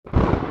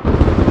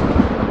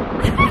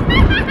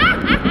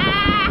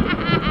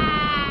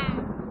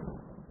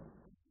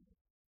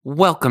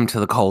Welcome to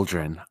the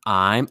Cauldron.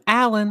 I'm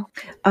Alan.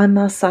 I'm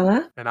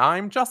Marcella. And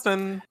I'm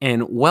Justin.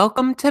 And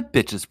welcome to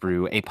Bitches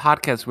Brew, a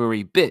podcast where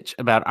we bitch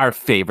about our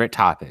favorite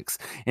topics.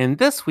 And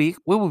this week,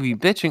 we will be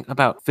bitching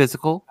about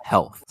physical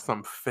health.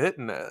 Some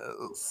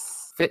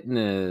fitness. Push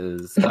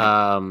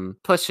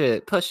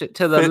it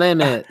to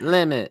the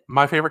limit.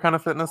 My favorite kind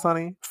of fitness,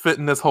 honey?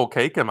 Fitting this whole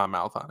cake in my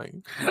mouth,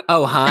 honey.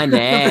 Oh,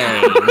 honey.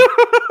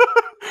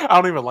 I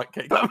don't even like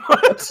cake that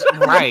much.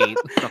 Right.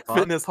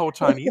 Fitting this whole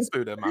Chinese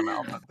food in my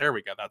mouth. There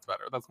we go. That's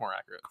better. That's more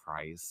accurate.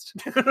 Christ.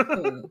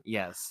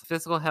 Yes.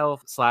 Physical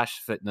health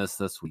 / fitness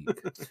this week.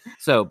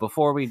 So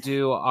before we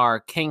do our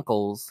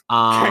cankles.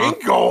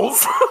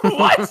 Cankles?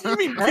 What? You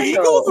mean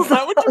cankles? Is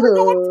that what you were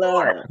going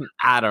for?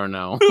 I don't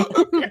know.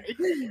 Okay.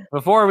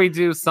 Before we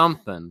do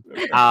something,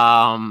 what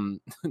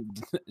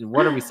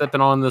are we sipping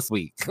on this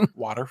week?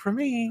 Water for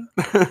me.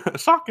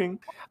 Shocking.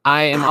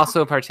 I am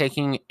also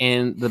partaking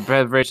in the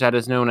beverage that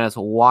is known as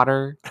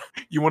water.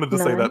 You wanted to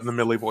say that in the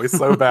Millie voice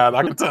so bad,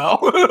 I can tell.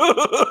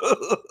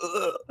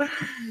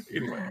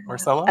 Anyway,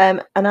 Marcella?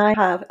 And I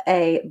have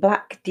a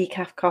black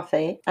decaf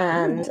coffee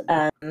and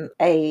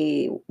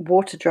a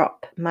water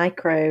drop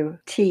micro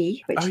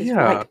tea, which is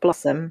white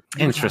blossom.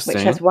 Interesting.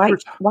 Which has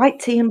white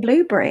tea and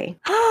blueberry.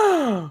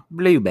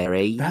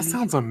 Blueberry. That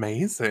sounds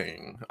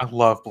amazing. I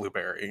love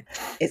blueberry.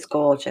 It's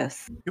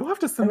gorgeous. You'll have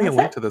to send me a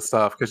link to this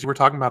stuff because you were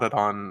talking about it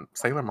on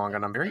Sailor Manga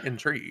and I'm very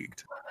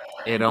intrigued.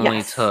 It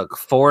only took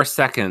 4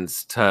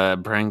 seconds to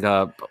bring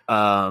up.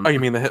 Oh, you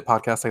mean the hit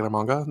podcast Sailor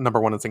Manga,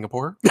 #1 in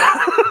Singapore?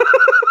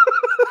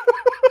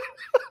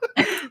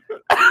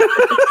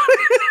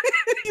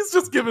 He's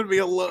just giving me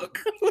a look.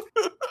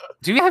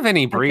 Do you have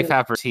any brief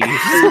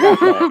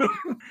aperitifs?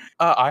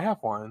 I have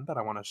one that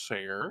I want to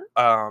share.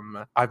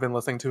 I've been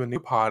listening to a new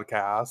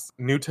podcast,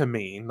 new to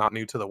me, not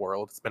new to the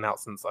world. It's been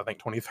out since, I think,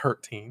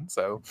 2013,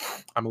 so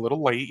I'm a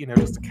little late,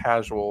 just a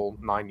casual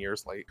 9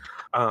 years late.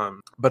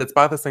 But it's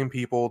by the same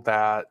people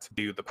that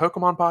do the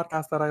Pokemon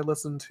podcast that I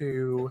listen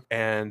to,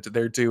 and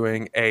they're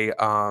doing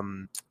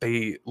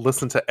they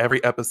listen to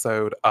every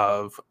episode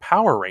of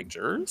Power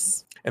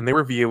Rangers, and they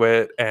review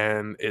it,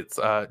 and it's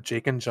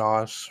Jake and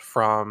Josh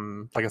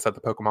from, like I said,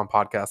 the Pokemon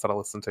podcast that I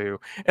listen to,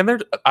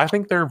 and I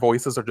think their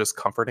voices are just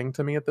comforting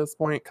to me at this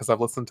point because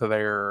I've listened to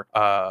their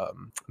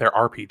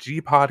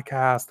RPG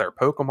podcast, their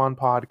Pokemon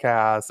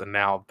podcast, and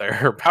now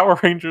their Power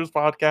Rangers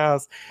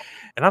podcast.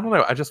 And I don't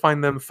know, I just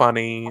find them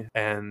funny,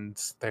 and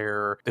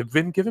they've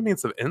been giving me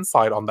some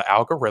insight on the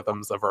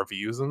algorithms of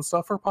reviews and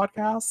stuff for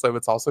podcasts, so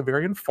it's also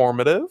very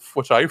informative,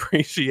 which I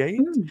appreciate.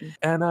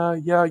 And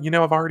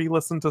I've already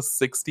listened to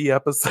 60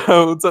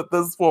 episodes at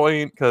this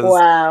point because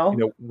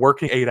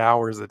working 8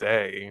 hours a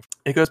day,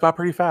 it goes by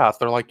pretty fast.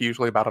 They're like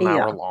usually about an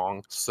hour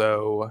long.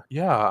 So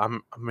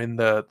I'm in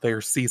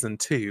their season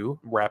 2,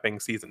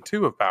 wrapping season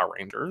 2 of Power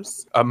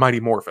Rangers,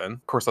 Mighty Morphin.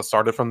 Of course, I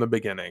started from the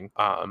beginning.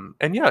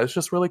 It's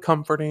just really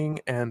comforting,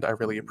 and I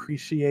really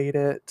appreciate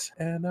it.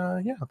 And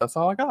that's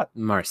all I got.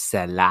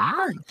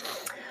 Marcella?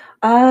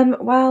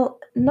 Well,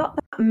 not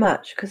that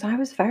much because I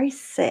was very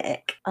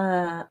sick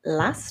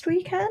last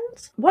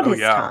weekend. What is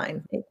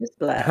time? It just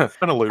blurs. It's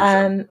been a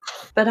illusion.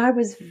 But I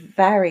was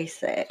very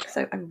sick,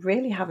 so I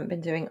really haven't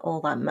been doing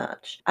all that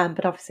much.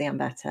 But obviously I'm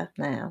better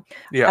now.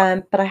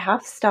 Yeah. But I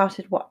have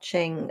started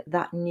watching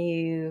that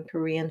new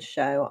Korean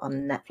show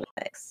on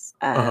Netflix,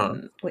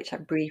 which I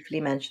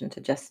briefly mentioned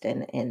to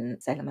Justin in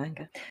Sailor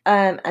Manga.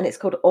 And it's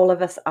called All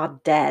of Us Are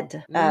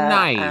Dead.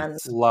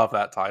 Nice. Love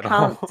that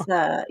title.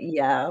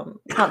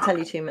 Can't tell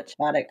you too much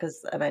about it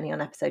because I'm only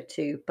on episode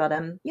 2, but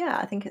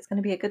I think it's going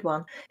to be a good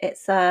one.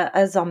 It's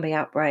a zombie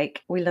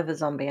outbreak. We love a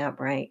zombie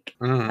outbreak.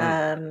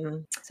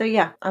 I'm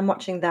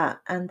watching that,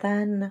 and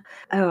then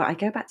I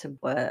go back to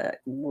work.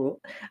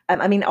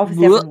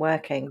 Obviously I've been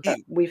working, but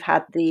we've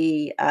had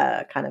the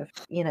kind of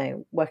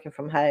working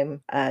from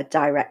home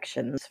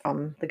directions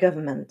from the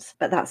government,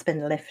 but that's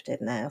been lifted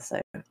now, so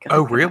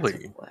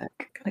really?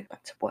 Go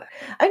back to work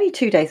only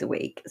 2 days a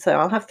week, so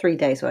I'll have 3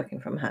 days working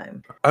from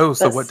home.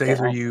 So what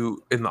days are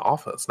you in the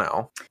office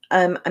now?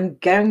 I'm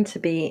going to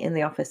be in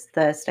the office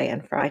Thursday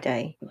and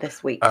Friday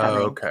this week.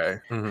 Okay.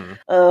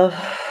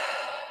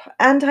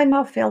 And I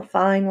know I feel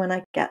fine when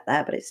I get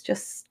there, but it's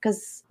just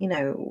because,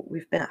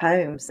 we've been at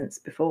home since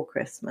before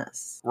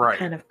Christmas. Right. I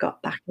kind of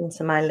got back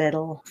into my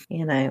little,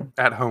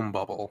 at home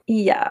bubble.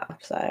 Yeah.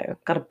 So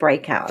got to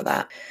break out of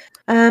that.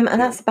 And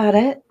that's about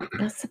it.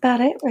 That's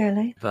about it,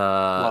 really.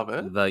 Love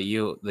it.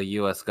 The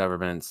U.S.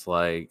 government's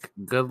like,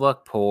 good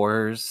luck,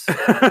 poors,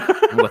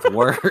 with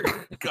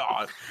work.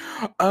 God.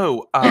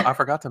 I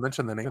forgot to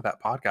mention the name of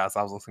that podcast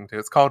I was listening to.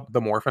 It's called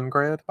The Morphin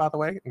Grid, by the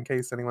way, in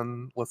case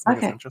anyone listening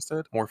is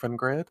interested. Morphin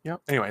Grid.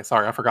 Yep. Anyway,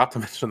 sorry, I forgot to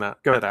mention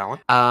that. Go ahead,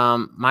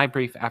 Alan. My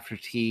brief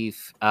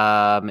aperitif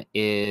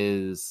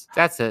is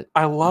that's it.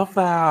 I love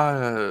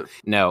that.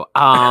 No.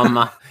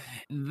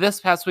 This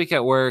past week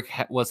at work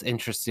was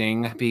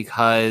interesting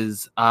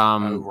because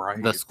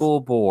the school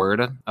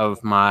board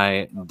of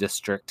my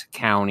district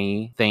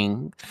county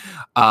thing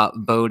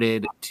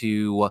voted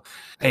to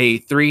a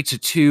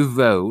 3-2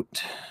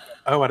 vote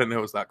Oh, I didn't know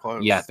it was that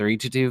close. Yeah,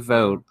 3-2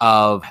 vote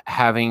of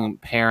having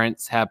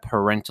parents have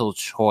parental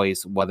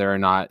choice whether or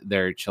not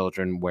their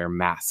children wear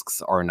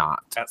masks or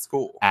not. At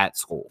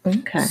school.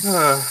 Okay.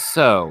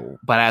 So,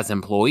 but as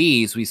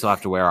employees, we still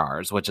have to wear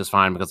ours, which is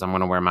fine because I'm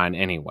going to wear mine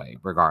anyway,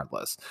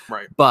 regardless.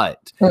 Right.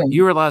 But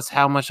you realize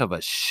how much of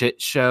a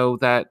shit show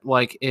that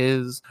like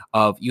is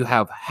of you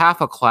have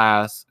half a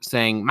class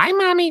saying, my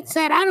mommy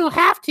said I don't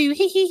have to,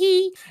 hee hee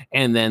hee.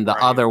 And then the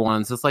other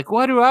ones, it's like,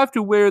 why do I have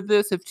to wear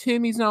this if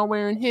Timmy's not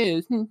wearing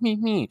his? And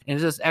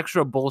it's just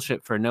extra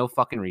bullshit for no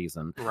fucking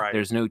reason. Right.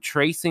 There's no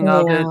tracing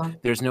of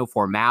it. There's no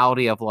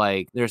formality of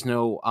like, there's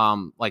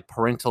no like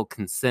parental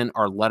consent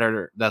or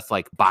letter that's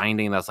like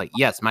binding. That's like,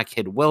 yes, my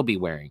kid will be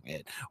wearing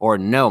it, or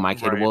no, my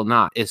kid will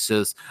not. It's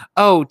just,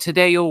 oh,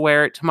 today you'll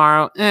wear it,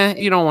 tomorrow,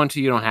 you don't want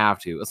to, you don't have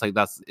to. It's like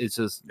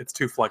it's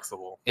too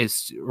flexible.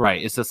 It's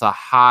right. It's just a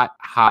hot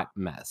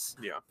mess.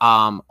 Yeah.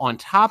 On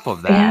top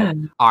of that,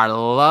 our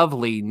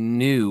lovely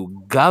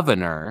new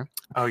governor.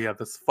 Oh yeah,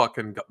 this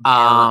fucking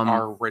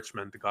our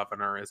Richmond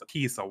governor is a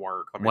piece of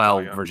work.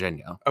 Well,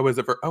 Virginia. Oh, is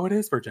it? It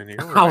is Virginia.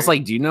 Right. I was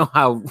like, do you know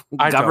how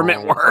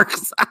government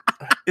works?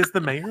 Is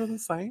the mayor the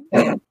same?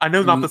 I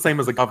know not the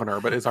same as a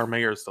governor, but is our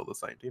mayor still the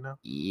same? Do you know?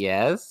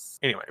 Yes.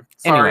 Anyway,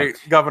 sorry,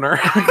 governor.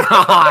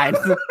 God,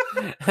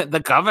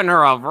 the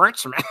governor of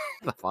Richmond.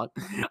 The fuck?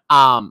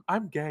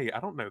 I'm gay.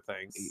 I don't know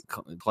things.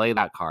 Play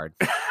that card.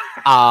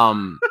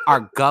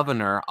 Our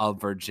governor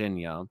of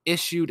Virginia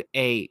issued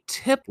a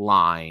tip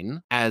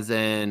line, as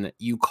in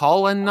you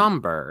call a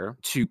number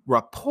to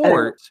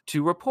report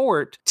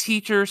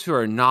teachers who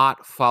are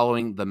not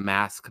following the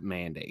mask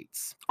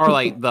mandates, or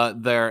like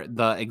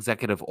the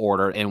executive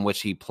order in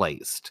which he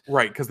placed.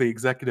 Right, because the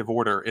executive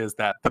order is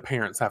that the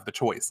parents have the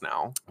choice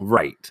now.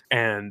 Right.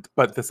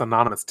 But this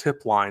anonymous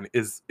tip line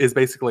is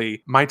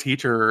basically, my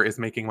teacher is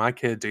making my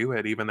kid do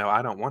it even though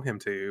I don't want him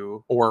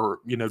to, or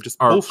just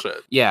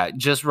bullshit. Yeah,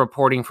 just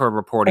reporting for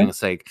reporting's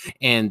sake.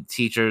 And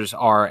teachers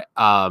are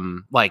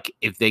like,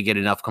 if they get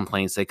enough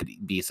complaints, they could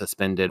be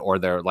suspended or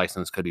their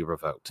license could be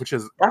revoked. Which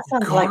is that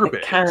sounds garbage. Like the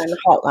Karen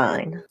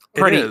hotline.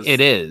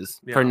 It is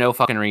for no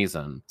fucking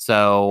reason.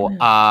 So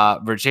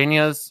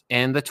Virginia's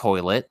in the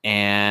toilet,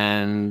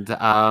 and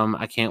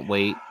I can't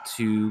wait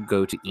to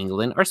go to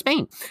England or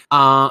Spain.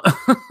 And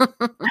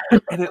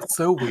it's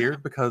so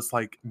weird because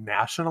like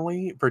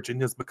nationally,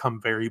 Virginia's become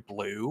very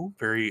blue,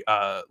 very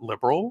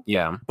liberal.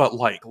 Yeah. But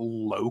like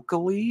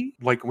locally,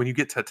 like when you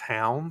get to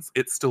towns,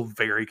 it's still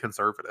very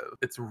conservative.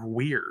 It's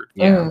weird.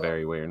 Yeah,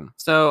 very weird.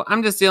 So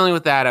I'm just dealing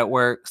with that at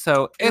work.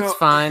 So it's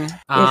fun.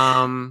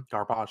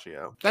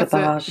 Garbaggio. That's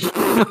it.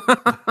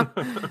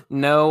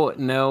 No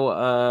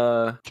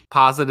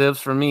positives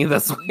for me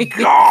this week.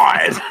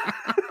 God.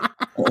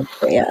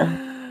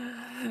 Yeah.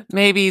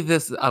 Maybe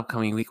this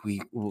upcoming week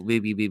will be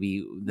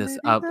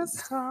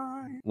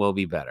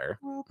better.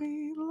 We'll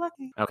be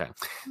lucky. Okay,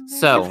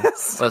 so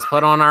let's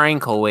put on our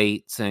ankle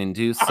weights and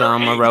do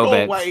some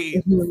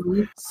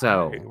aerobics.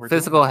 So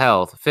physical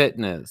health,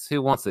 fitness.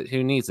 Who wants it?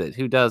 Who needs it?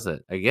 Who does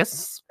it? I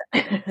guess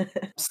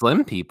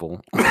slim people.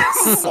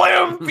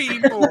 Slim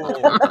people.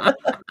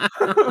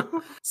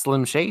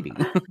 Slim Shady.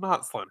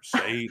 Not Slim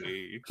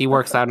Shady. He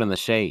works out in the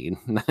shade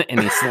and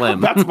he's slim.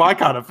 That's my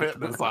kind of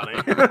fitness,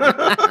 honey.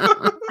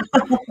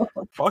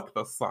 Fuck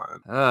the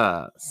sun.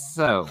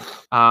 So,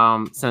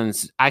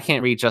 since I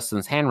can't read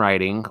Justin's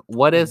handwriting,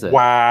 what is it?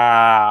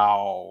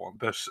 Wow.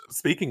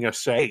 Speaking of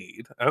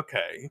shade,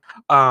 okay.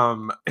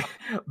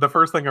 The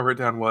first thing I wrote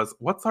down was,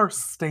 what's our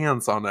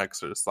stance on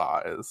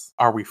exercise?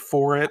 Are we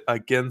for it,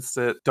 against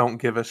it, don't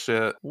give a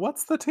shit?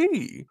 What's the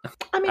tea?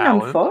 I mean,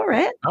 Alan? I'm for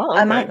it. Oh,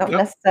 okay. I might not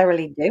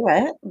necessarily do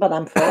it, but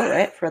I'm for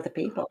it for other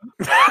people.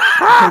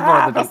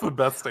 That's the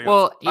best stance.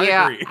 Well,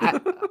 yeah,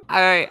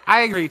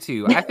 I agree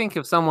too. I think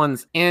if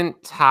someone's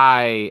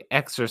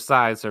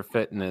anti-exercise or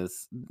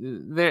fitness,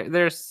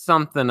 there's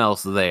something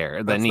else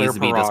there that needs to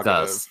be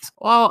discussed.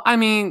 Well, I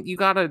mean, you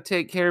got to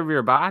take care of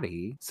your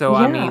body. So,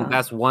 I mean,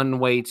 that's one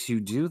way to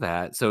do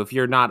that. So if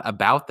you're not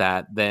about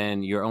that,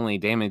 then you're only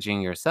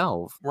damaging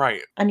yourself.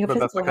 Right. And your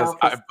that's because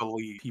I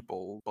believe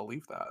people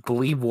believe that.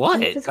 Believe what?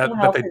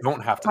 That they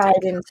don't have to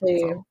take care of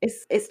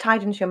themselves. It's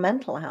tied into your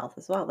mental health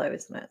as well, though,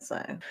 isn't it? So.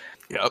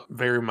 Yep,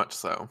 very much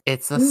so.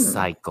 It's a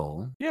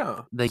cycle.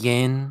 Yeah. The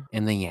yin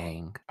and the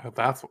yang. Oh,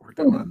 that's what we're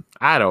doing.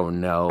 I don't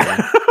know.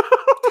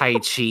 Tai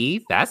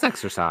Chi, that's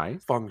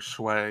exercise. Feng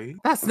Shui.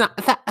 That's not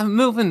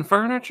moving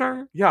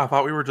furniture. Yeah, I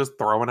thought we were just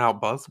throwing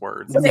out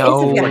buzzwords. But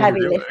no, it's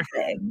heavy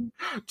lifting.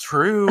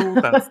 True.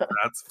 That's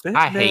fitness.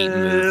 I hate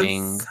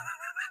moving.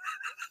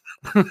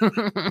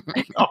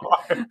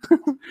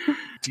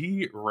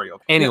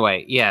 Derailed.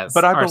 Anyway, yes,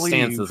 but our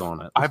stance is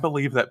on it. I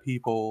believe that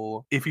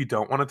people, if you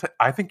don't want to,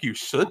 I think you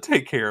should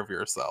take care of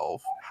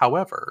yourself.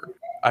 However,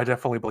 I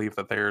definitely believe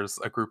that there's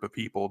a group of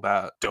people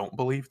that don't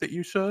believe that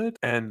you should,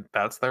 and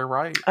that's their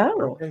right.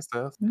 Oh, Okay,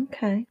 sis.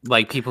 okay.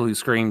 Like people who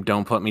scream,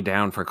 "Don't put me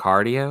down for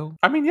cardio."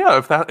 I mean,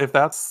 yeah, if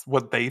that's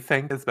what they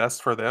think is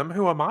best for them,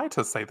 who am I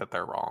to say that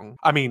they're wrong?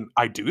 I mean,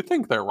 I do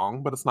think they're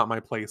wrong, but it's not my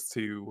place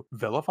to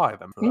vilify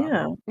them for that.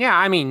 Yeah. Yeah,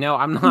 I mean, no,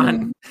 I'm not.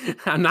 Mm.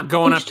 I'm not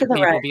going Each up to to the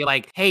people right. and be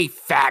like, "Hey,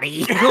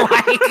 fatty."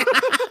 Like,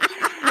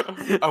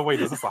 Oh wait,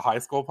 is this a high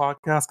school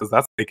podcast? Because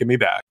that's taking me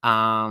back.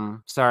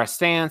 so our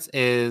stance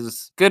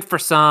is good for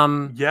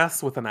some.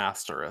 Yes, with an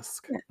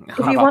asterisk. If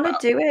How you about want to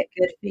that? do it,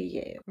 good for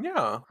you.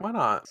 Yeah, why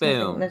not?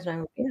 Boom. There's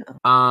no,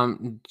 yeah.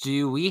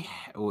 Do we,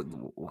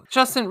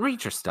 Justin,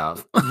 read your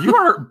stuff. You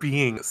are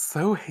being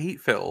so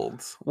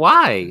hate-filled.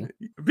 Why?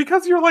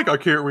 Because you're like, I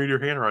can't read your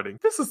handwriting.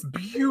 This is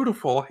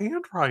beautiful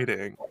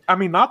handwriting. I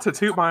mean, not to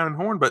toot my own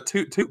horn, but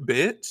toot,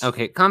 bitch.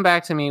 Okay, come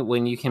back to me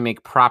when you can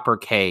make proper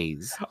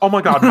Ks. Oh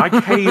my god, my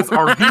Ks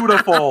are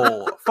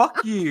beautiful.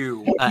 Fuck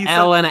you. An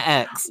L and an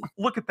X.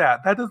 Look at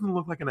that. That doesn't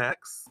look like an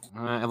X.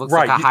 It looks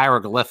Right, like a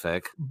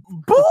hieroglyphic.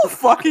 Bull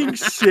fucking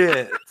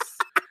shit.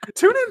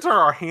 Tune into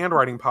our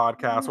handwriting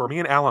podcast where me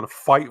and Alan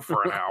fight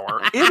for an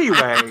hour.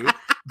 Anyway,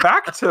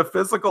 back to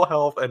physical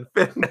health and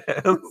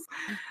fitness.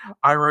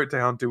 I wrote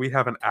down, do we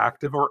have an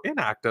active or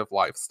inactive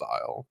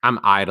lifestyle? I'm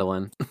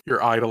idling.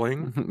 You're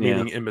idling, Yeah.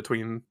 meaning in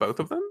between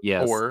both of them?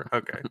 Yes. Or,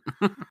 okay.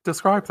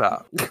 Describe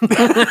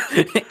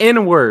that.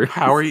 Inward.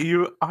 How are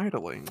you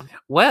idling?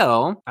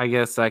 Well, I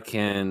guess I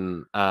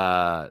can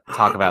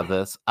talk about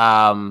this.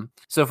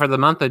 So for the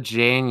month of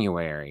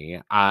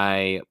January,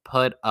 I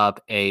put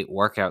up a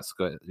workout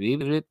schedule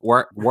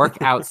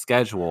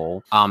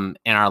in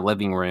our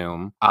living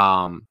room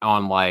on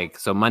like,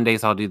 so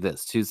Mondays I'll do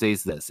this,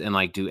 Tuesdays this, and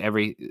like do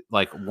every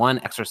like one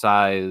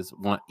exercise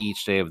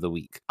each day of the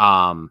week.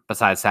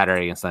 Besides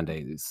Saturday and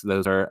Sundays,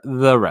 those are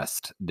the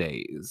rest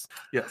days.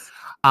 Yes.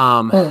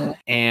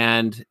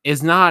 And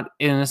it's not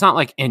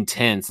like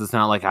intense. It's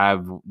not like I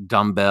have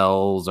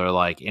dumbbells or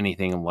like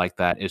anything like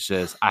that. It's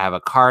just I have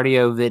a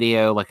cardio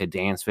video, like a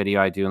dance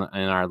video I do in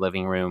our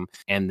living room,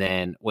 and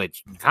then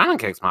which kind of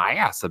kicks my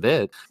ass a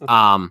bit.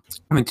 On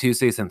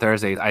Tuesdays and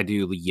Thursdays I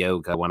do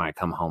yoga when I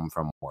come home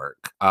from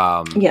work.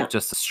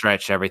 Just to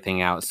stretch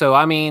everything out. So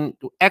I mean,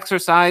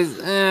 exercise,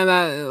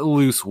 that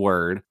loose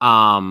word.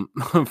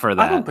 For that.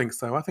 I don't think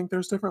so. I think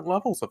there's different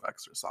levels of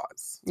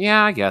exercise.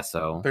 Yeah, I guess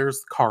so.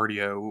 There's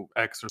cardio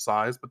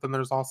exercise, but then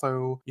there's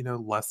also,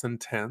 less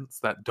intense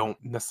that don't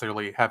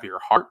necessarily have your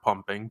heart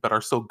pumping, but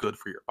are still good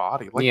for your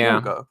body, like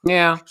yoga.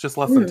 Yeah. It's just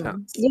less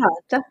intense. Yeah,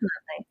 definitely.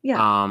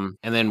 Yeah.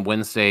 And then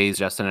Wednesdays,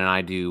 Justin and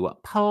I do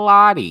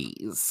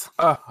Pilates.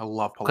 I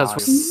love Because we're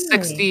Pilates.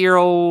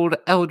 60-year-old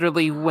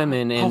elderly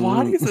women.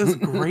 Pilates is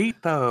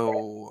great,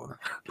 though.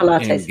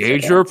 Pilates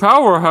Engage your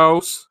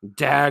powerhouse,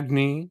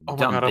 Dagny. Oh my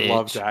dumb god, bitch. I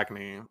love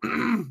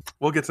Dagny.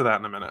 We'll get to that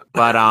in a minute.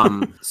 But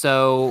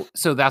so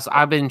that's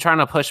I've been trying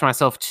to push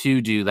myself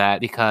to do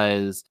that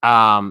because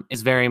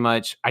it's very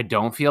much I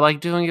don't feel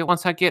like doing it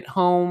once I get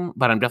home,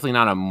 but I'm definitely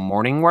not a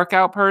morning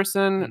workout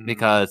person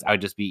because I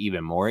would just be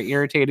even more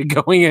irritated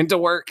going into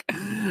work.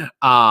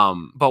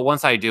 But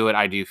once I do it,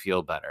 I do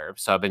feel better.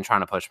 So I've been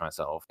trying to push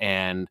myself.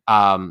 And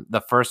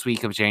the first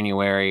week of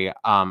January,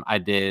 I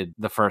did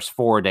the first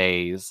 4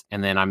 days,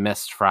 and then I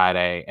missed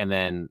Friday, and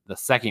then the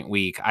second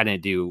week I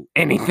didn't do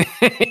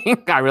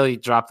anything. I really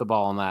dropped the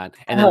ball on that.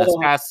 And then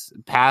this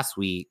past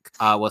week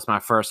was my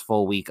first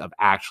full week of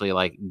actually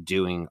like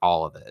doing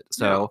all of it.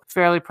 So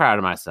fairly proud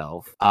of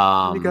myself.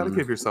 You got to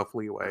give yourself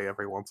leeway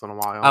every once in a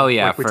while. Oh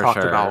yeah, like we for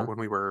talked sure. about when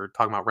we were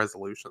talking about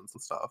resolutions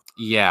and stuff.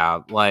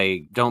 Yeah,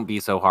 like don't be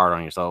so hard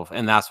on yourself.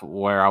 And that's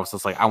where I was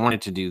just like, I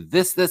wanted to do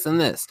this, this, and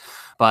this.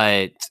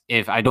 But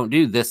if I don't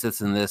do this, this,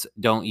 and this,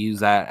 don't use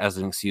that as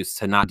an excuse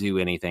to not do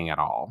anything at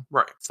all.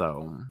 Right.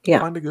 So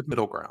find a good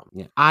middle ground.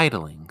 Yeah,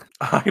 idling.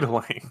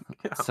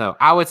 Yeah. So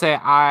I would say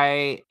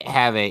I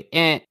have a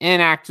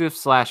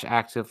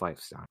inactive/active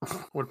lifestyle.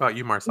 What about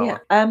you, Marcella?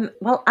 Yeah.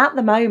 Well, at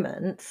the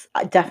moment,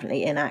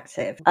 definitely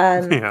inactive.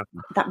 Yeah.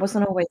 That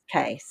wasn't always the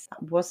case.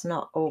 That was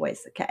not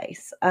always the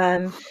case.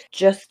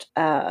 Just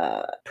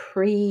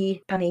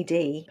pre-Panny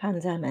D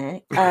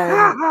pandemic.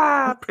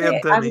 I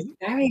was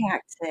very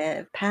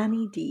active.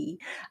 Panny D.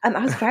 I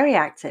was very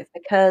active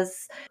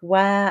because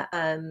where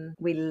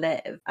we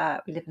live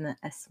in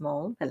a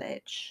small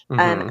village,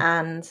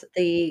 and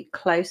the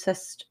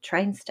closest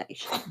train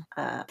station,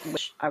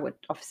 which I would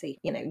obviously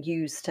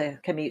use to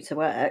commute to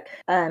work,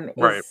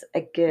 is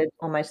a good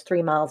almost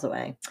 3 miles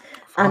away,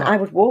 and I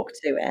would walk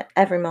to it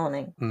every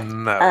morning.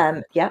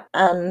 Yeah,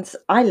 and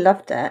I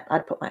loved it.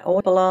 I'd put my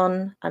Audible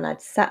on and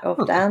I'd set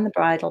off down the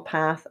bridle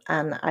path,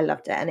 and I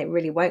loved it, and it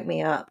really woke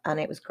me up, and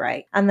it was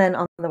great. And then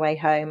on the way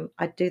home,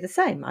 I'd do the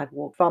same. I'd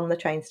walk from the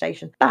train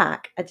station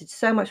back. I did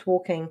so much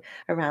walking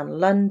around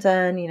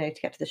London,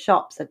 to get to the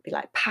shops. I'd be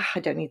like, I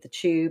don't need the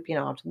tube,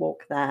 I'll just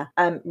walk there.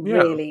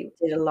 Really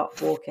did a lot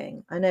of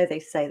walking. I know they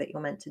say that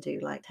you're meant to do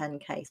like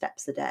 10K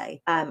steps a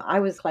day. I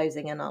was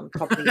closing in on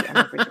probably an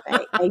average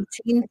of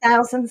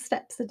 18,000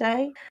 steps a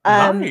day.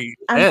 Nice.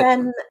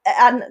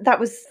 And that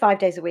was 5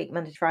 days a week,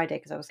 Monday to Friday,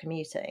 because I was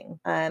commuting.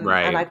 And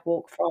I'd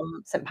walk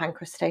from St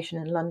Pancras station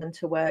in London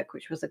to work,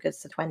 which was a good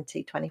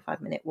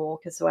 25-minute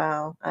walk as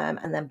well,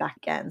 and then back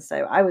again.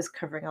 So I was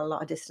covering a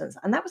lot of distance,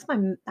 and that was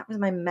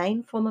my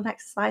main form of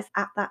exercise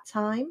at that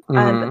time.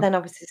 But then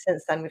obviously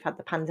since then we've had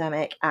the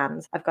pandemic,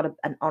 and I've got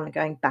an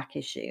ongoing back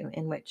issue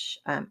in which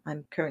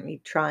I'm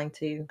currently trying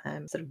to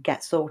sort of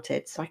get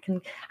sorted so I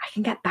can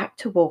get back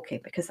to walking,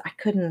 because I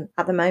couldn't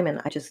at the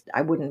moment.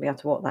 I wouldn't be able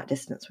to walk that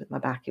distance with my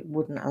back. It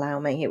wouldn't allow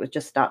me. It would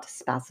just start to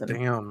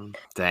spasm.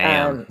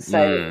 Damn.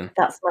 So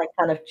that's my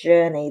kind of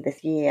journey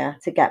this year,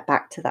 to get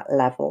back to that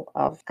level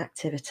of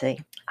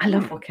activity. I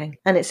love walking,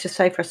 and it's just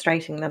so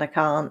frustrating that I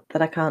can't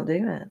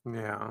do it.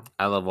 Yeah,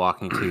 I love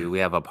walking too. We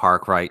have a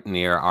park right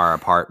near our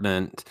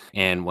apartment,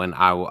 and when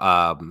I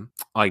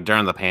like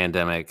during the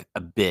pandemic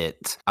a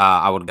bit,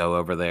 I would go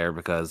over there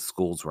because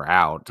schools were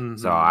out,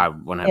 so I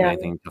wouldn't have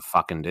anything to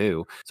fucking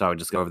do. So I would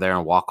just go over there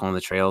and walk on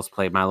the trails,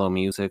 play my little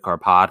music or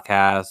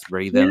podcast,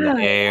 breathe in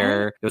the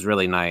air. It was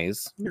really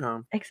nice. Yeah,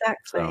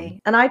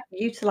 exactly. And I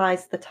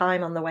utilized the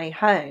time on the way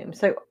home.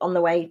 So on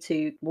the way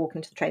to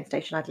walking to the train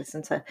station, I'd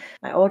listen to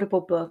my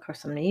Audible book or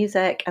some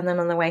music, and then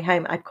on the way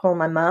home I'd call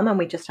my mum and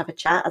we'd just have a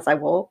chat as I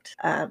walked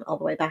all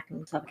the way back,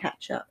 and just have a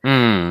catch up.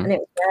 And it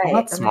was great.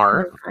 That's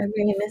smart. I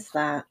really miss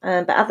that.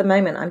 But at the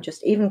moment, I'm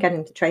just, even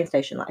getting to the train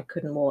station, I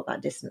couldn't walk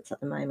that distance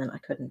at the moment. I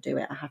couldn't do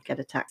it. I have to get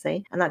a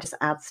taxi, and that just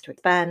adds to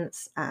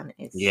expense, and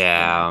it's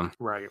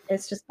right.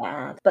 It's just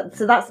bad. But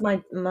so that's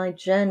my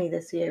journey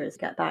this year, is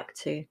get back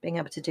to being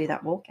able to do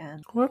that walk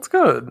again. Well, that's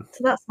good.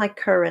 So that's my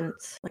current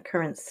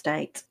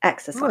state,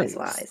 exercise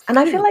wise. And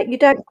I feel like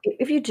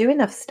if you do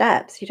enough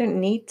steps, you don't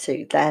need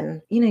to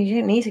then, you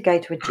don't need to go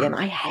to a gym.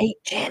 I hate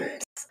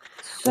gyms.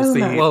 So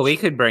much. Well, we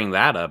could bring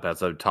that up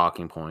as a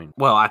talking point.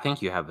 Well, I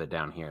think you have it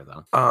down here,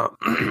 though.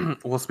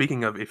 Well,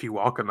 speaking of if you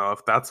walk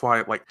enough, that's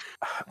why, like,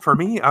 for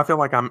me, I feel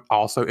like I'm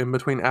also in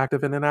between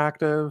active and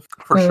inactive,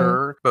 for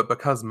sure. But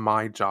because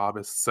my job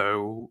is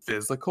so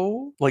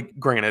physical, like,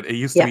 granted, it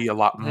used to be a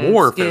lot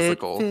more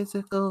physical.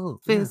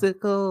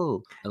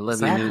 Physical.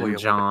 Olivia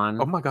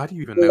Newton-John. Oh my God,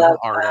 you even know the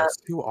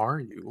artist. Who are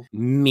you?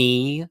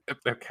 Me.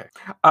 Okay.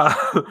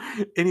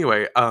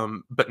 Anyway,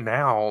 but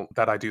now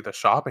that I do the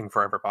shopping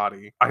for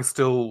everybody, I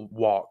still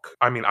walk.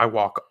 I mean, I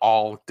walk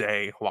all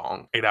day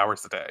long, 8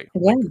 hours a day,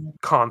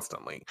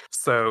 constantly.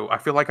 So I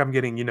feel like I'm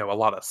getting, a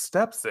lot of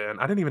steps in.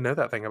 I didn't even know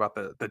that thing about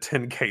the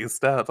 10K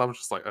steps. I was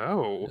just like,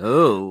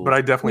 oh. But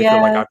I definitely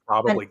feel like I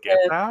probably get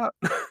that.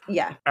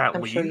 Yeah, at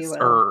I'm least, sure you will.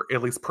 or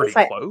at least pretty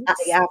it's close. At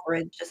the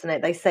average, isn't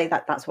it? They say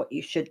that that's what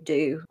you should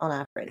do on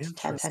average,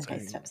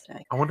 10K steps a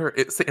day. I wonder,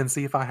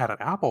 see if I had an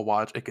Apple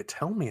Watch, it could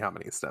tell me how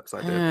many steps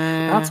I did.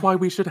 That's why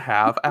we should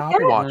have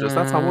Apple Watches.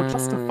 That's how we'll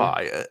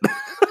justify it.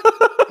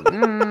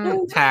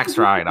 Tax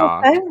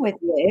write-off.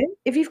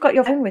 If you've got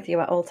your phone with you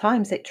at all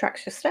times, it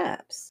tracks your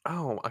steps.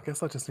 Oh, I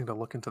guess I just need to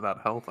look into that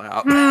health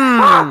app.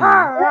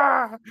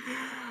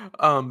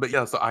 But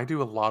yeah, so I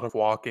do a lot of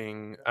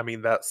walking. I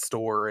mean, that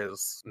store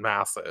is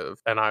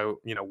massive, and I,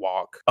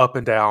 walk up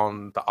and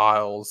down the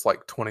aisles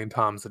like 20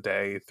 times a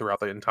day throughout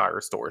the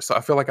entire store. So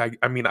I feel like I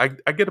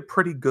get a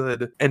pretty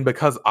good, and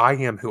because I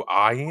am who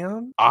I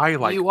am, I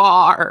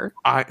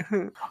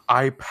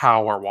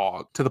power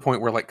walk to the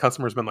point where like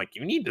customers been like,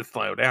 you need to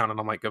slow down, and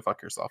I'm like, go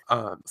fuck yourself.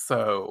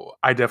 So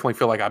I definitely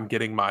feel like I'm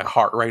getting my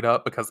heart rate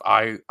up because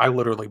I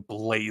literally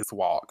blaze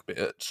walk,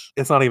 bitch.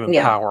 It's not even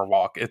power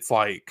walk. It's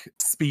like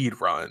speed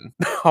run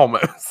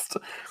almost.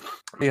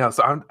 Yeah,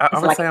 so I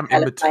would say I'm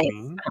in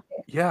between.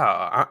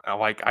 Yeah,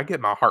 I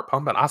get my heart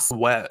pumping. I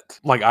sweat.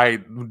 Like I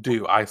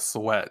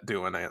sweat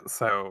doing it.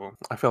 So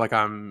I feel like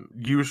I'm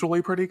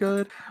usually pretty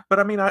good. But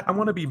I mean, I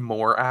want to be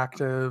more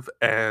active.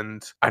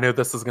 And I know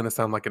this is going to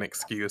sound like an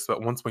excuse,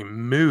 but once we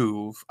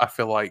move, I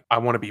feel like I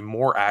want to be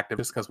more active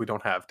just because we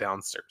don't have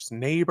downstairs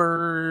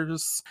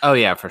neighbors. Oh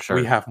yeah, for sure.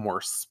 We have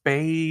more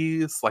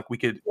space. Like we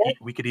could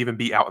even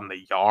be out in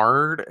the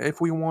yard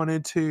if we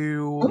wanted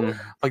to.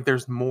 Like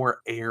there's more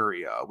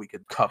area we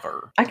could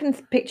cover. I can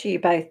picture you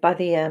both by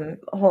the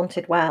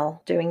haunted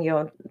well doing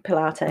your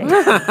Pilates.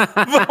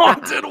 The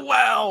haunted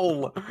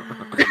well.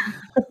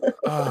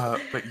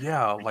 But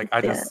yeah, like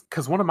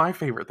because one of my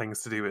favorite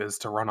things to do is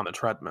to run on the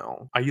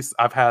treadmill.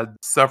 I've had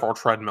several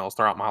treadmills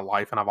throughout my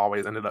life, and I've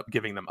always ended up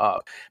giving them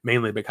up,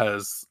 mainly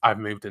because I've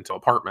moved into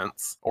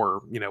apartments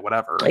or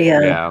whatever.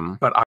 Yeah.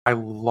 But I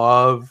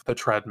love the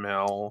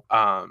treadmill.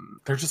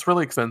 They're just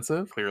really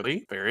expensive,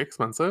 clearly very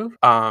expensive.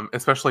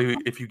 Especially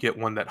if you get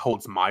one that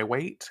holds my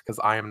weight, because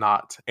I am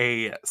not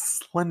a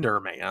slender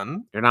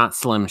man. You're not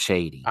Slim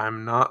Shady.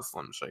 I'm not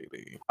Slim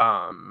Shady.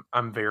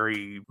 I'm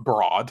very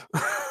broad.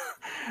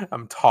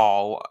 I'm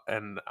tall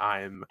and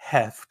I'm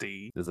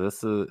hefty. Is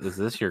this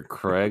your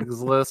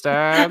Craigslist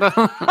ad?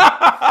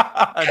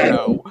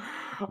 No.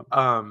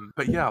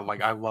 But yeah,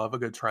 like I love a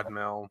good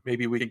treadmill.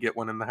 Maybe we could get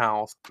one in the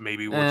house.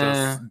 Maybe we'll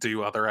just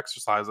do other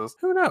exercises.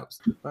 Who knows?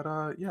 But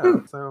yeah,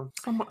 so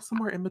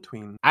somewhere in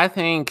between.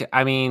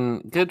 I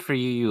mean, good for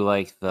you. You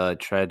like the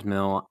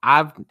treadmill.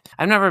 I've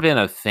never been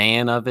a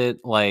fan of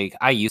it. Like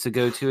I used to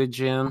go to a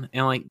gym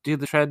and like do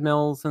the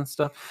treadmills and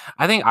stuff.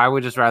 I think I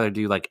would just rather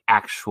do like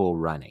actual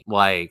running,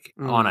 like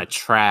on a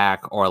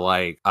track or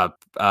like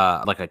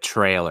a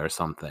trail or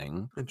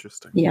something.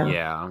 Interesting.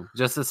 Yeah.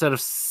 Just instead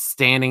of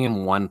standing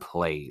in one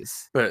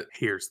place. But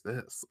here's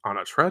this: on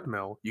a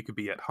treadmill, you could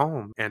be at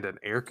home and an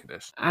air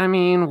conditioner. I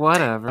mean,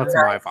 whatever. That's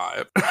my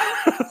vibe.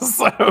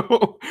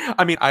 So,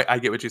 I mean, I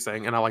get what you're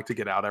saying, and I like to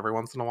get out every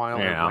once in a while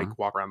and like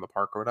walk around the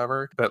park or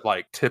whatever. But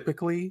like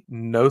typically,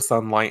 no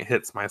sunlight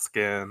hits my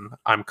skin.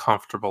 I'm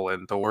comfortable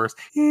indoors.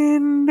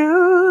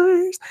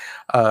 Indoors,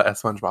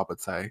 as SpongeBob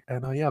would say.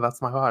 And yeah,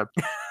 that's my vibe.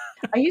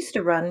 I used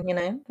to run,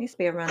 I used to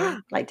be a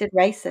runner. Like did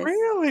races.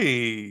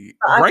 Really?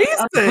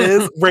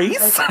 Races?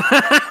 Race?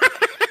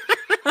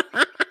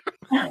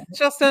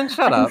 Justin,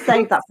 shut I up. can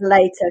save that for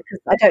later because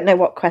I don't know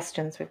what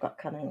questions we've got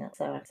coming up,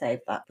 so I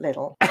saved that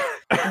little.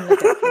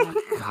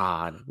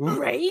 God,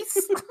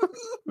 race?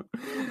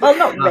 Well,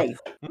 not race.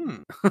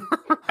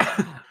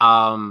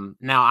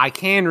 Now I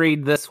can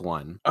read this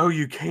one. Oh,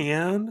 you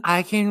can?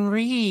 I can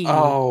read.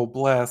 Oh,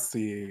 bless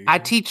you. I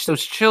teach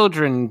those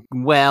children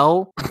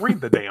well.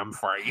 Read the damn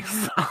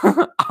phrase.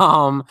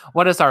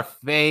 What is our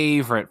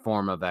favorite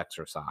form of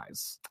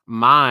exercise?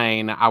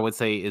 Mine, I would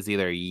say, is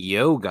either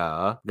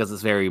yoga because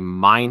it's very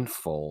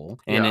mindful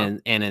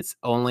and it's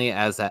only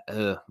as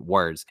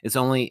it's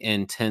only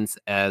intense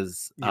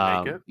as you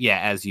make it. Yeah,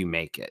 as you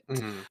make it.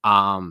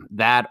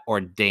 That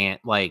or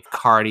dance, like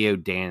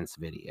cardio dance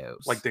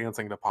videos, like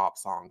dancing to pop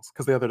songs.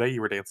 Because the other day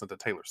you were dancing to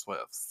Taylor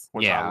Swift's,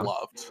 which I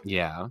loved.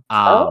 Yeah.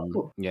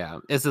 Yeah.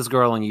 It's this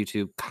girl on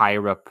YouTube,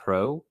 Kira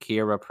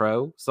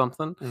Pro,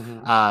 something.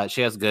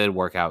 She has good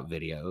workout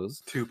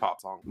videos. 2 pop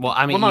songs. Well,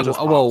 I mean,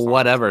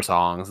 whatever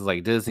songs,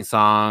 like Disney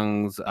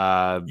songs.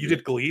 You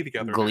did Glee the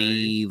other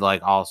day.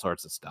 Like all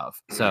sorts of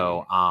stuff.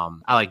 So,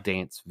 I like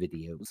dance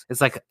videos.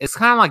 It's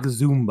kind of like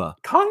Zumba.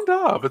 Kind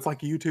of. It's like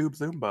YouTube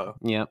Zumba.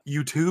 Yeah.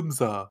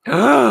 YouTube's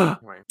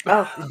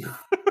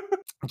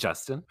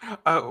Justin.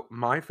 Oh,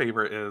 my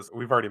favorite is,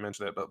 we've already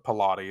mentioned it, but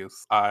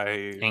Pilates.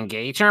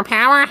 Engage your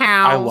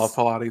powerhouse. I love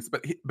Pilates,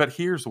 but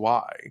here's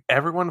why.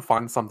 Everyone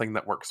finds something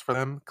that works for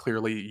them.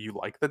 Clearly, you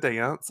like the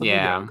dance and the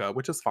yoga,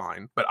 which is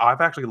fine. But I've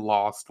actually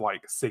lost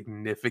like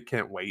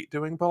significant weight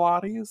doing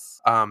Pilates.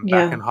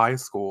 Back in high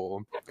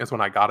school is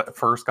when I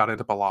first got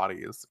into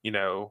Pilates,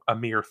 a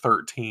mere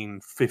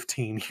 13,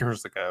 15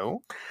 years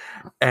ago.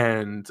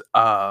 And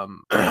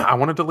I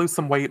wanted to lose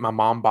some weight. My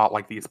mom bought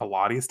like these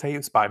Pilates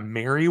tapes by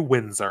Mary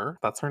Windsor.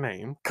 That's her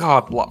name.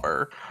 God love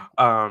her.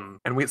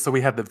 And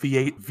we had the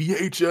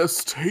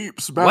VHS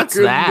tapes back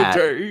in the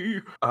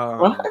day.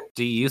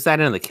 Do you use that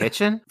in the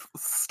kitchen?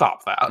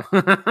 Stop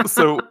that.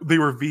 So they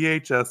were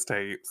VHS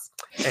tapes,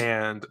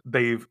 and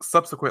they've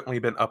subsequently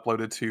been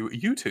uploaded to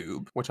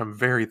YouTube, which I'm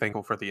very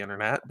thankful for the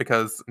internet,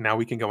 because now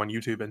we can go on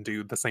YouTube and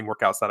do the same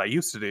workouts that I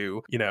used to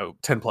do,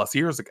 10 plus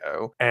years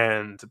ago.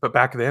 But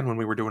back then when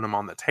we were doing them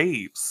on the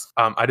tapes,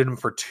 I did them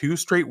for 2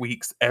 straight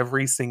weeks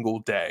every single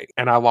day.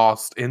 And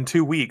in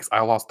 2 weeks, I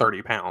lost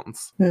 30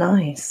 pounds.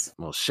 Nice.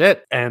 Well,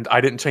 shit. And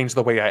I didn't change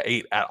the way I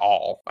ate at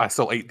all. I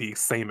still ate the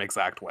same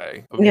exact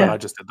way. But I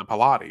just did the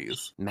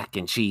Pilates. Mac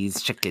and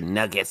cheese, chicken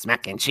nuggets,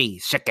 mac and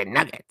cheese, chicken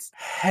nuggets.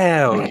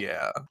 Hell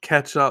yeah.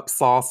 Ketchup,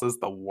 sauces,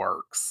 the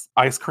works.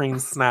 Ice cream,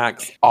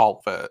 snacks,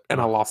 all of it.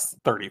 And I lost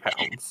 30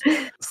 pounds.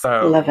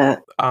 So love it.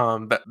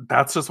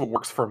 That's just what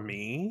works for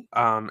me.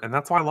 And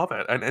that's why I love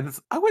it. And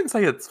I wouldn't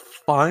say it's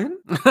fun.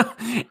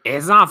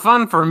 It's not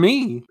fun for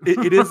me.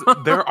 It is.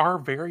 There are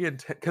very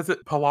intense, because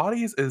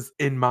Pilates is,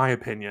 in my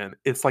opinion,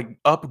 it's like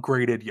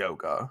upgraded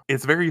yoga.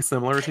 It's very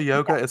similar to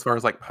yoga as far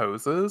as like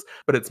poses,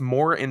 but it's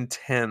more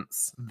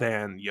intense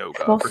than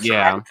yoga.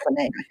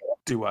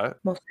 Do what?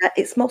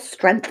 It's more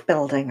strength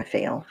building, I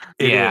feel.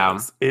 It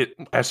is. It,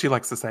 as she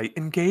likes to say,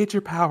 engage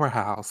your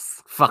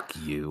powerhouse. Fuck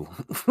you.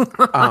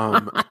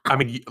 I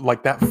mean,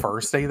 like that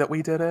first day that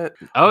we did it.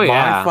 Oh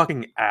yeah. My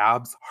fucking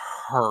abs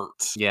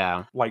hurt.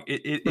 Yeah. Like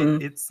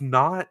it's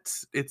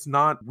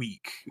not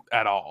weak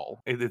at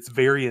all. It's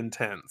very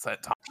intense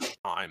at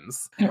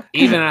times.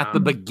 Even at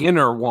the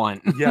beginner one.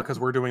 Yeah, because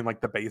we're doing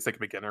like the basic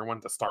beginner one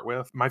to start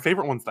with. My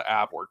favorite one's the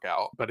ab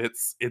workout, but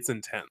it's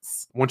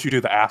intense. Once you do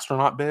the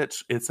astronaut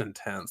bitch, it's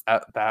intense.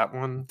 That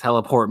one.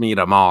 Teleport me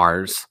to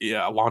Mars.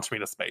 Yeah, launch me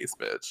to space,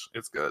 bitch.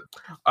 It's good.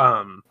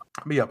 But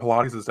yeah,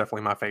 Pilates is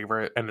definitely my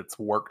favorite, and it's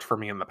worked for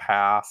me in the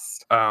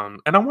past. And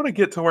I want to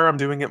get to where I'm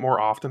doing it more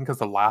often, because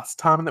the last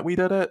time that we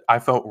did it, I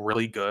felt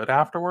really good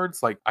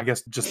afterwards. Like, I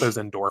guess just those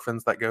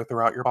endorphins that go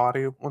throughout your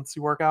body once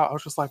you work out. I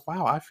was just like,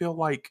 wow, I feel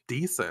like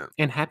decent.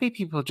 And happy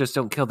people just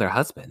don't kill their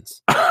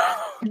husbands.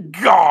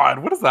 God,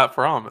 what is that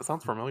from? It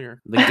sounds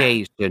familiar. The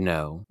gays should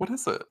know. What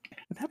is it?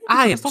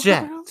 I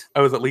object.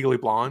 Oh, is it Legally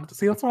Blonde?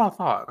 See, that's what I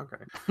thought.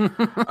 Okay.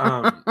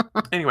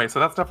 Anyway, so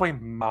that's definitely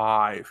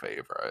my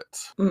favorite.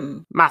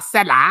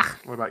 Marcella.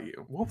 What about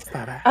you? What was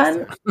that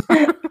accent?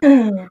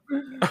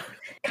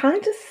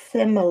 Kind of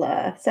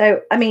similar.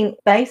 So, I mean,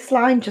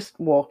 baseline, just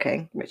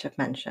walking, which I've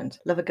mentioned.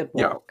 Love a good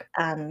walk,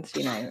 and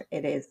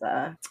it is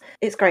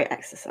it's great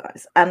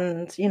exercise,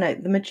 and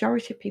the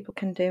majority of people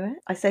can do it.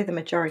 I say the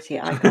majority.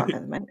 I can't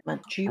at the moment. My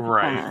due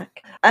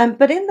back.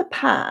 But in the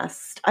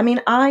past, I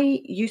mean,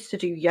 I used to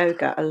do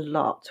yoga a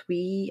lot.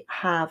 We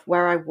have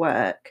where I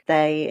work.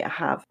 They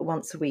have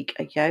once a week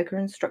a yoga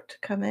instructor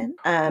come in.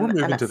 We're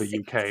moving to the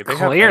UK. They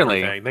Clearly. have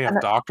everything. They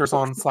have doctors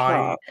on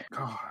site.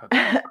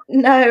 God.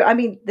 No, I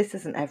mean, this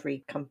isn't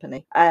every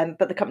company,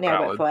 but the company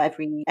I work for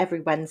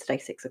every Wednesday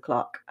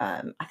 6:00.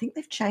 I think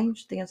they've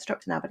changed the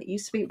instructor now, but it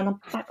used to be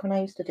back when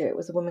I used to do it. It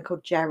was a woman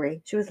called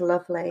Jerry. She was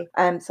lovely.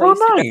 So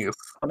I used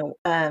to go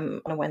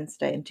on a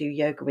Wednesday and do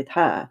yoga with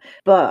her.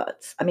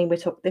 But I mean, we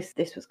talk this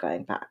was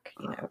going back,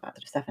 about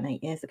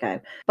 7-8 years ago.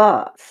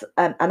 But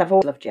and I've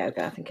always loved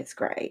yoga. I think it's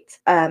great.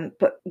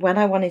 But when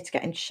I wanted to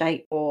get in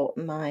shape for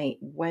my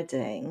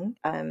wedding,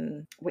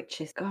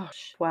 which is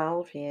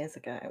 12 years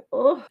ago.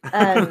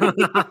 I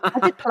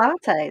did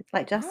Pilates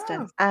like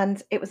Justin,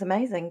 and it was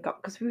amazing.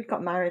 Because we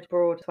got married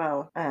abroad as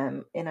well,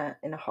 in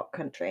a hot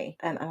country.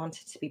 I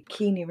wanted to be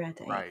bikini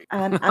ready,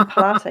 and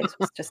Pilates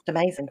was just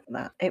amazing for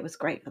that. It was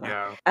great for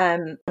that.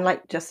 And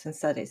like Justin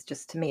said, it's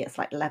just, to me, it's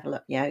like level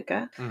up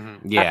yoga.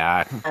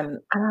 Yeah. And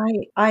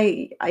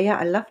I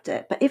loved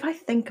it. But if I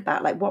think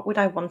about like what would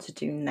I want to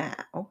do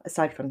now,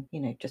 aside from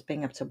just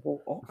being able to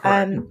walk,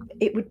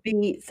 it would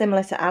be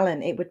similar to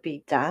Alan. It would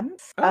be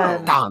dance,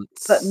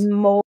 dance, but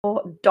more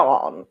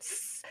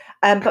dance.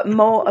 But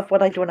more of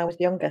what I did when I was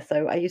younger.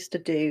 So I used to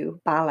do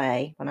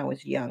ballet when I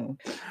was young.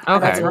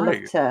 And I'd love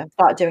to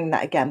start doing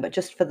that again, but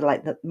just for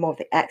the more of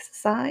the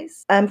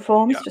exercise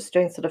forms, just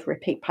doing sort of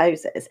repeat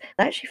poses.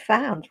 I actually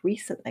found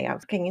recently, I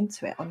was looking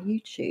into it on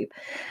YouTube,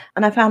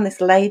 and I found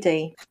this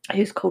lady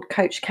who's called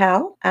Coach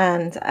Cal,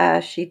 and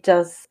she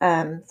does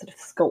sort of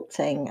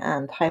sculpting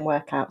and home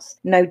workouts.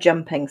 No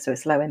jumping, so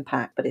it's low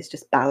impact, but it's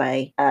just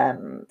ballet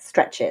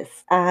stretches.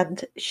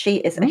 And she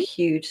is a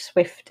huge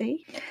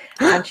Swiftie,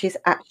 and she's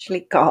actually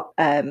got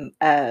a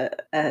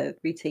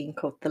routine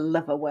called the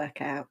Lover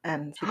Workout,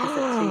 and she does it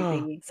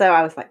to the. So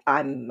I was like,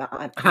 I'm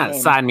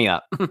sign me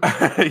up.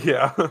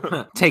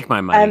 Take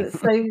my money.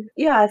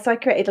 So I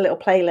created a little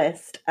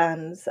playlist,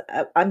 and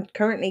I'm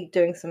currently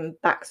doing some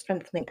back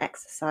strengthening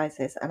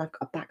exercises, and I've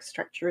got a back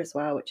stretcher as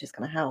well, which is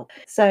going to help.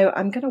 So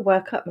I'm going to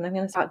work up, and I'm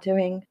going to start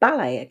doing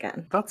ballet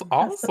again. That's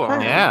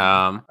awesome.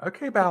 Yeah.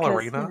 Okay,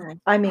 ballerina. Because,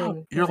 I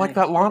mean, you're like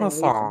that Lana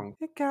song.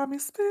 It got me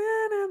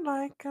spinning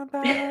like a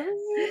ballerina.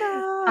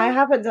 I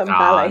haven't done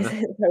ballet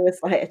since I was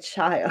like a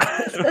child.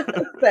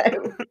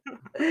 So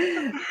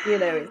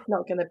it's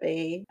not going to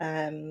be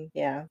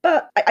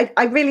but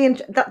I really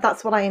enjoy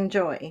that's what I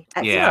enjoy.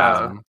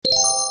 Yeah.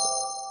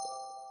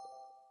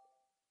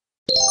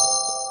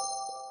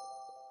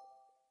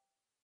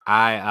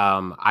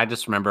 I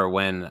just remember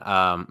when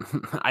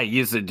I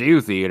used to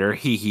do theater,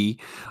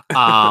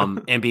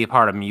 and be a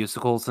part of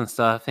musicals and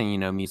stuff.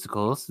 And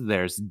musicals,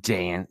 there's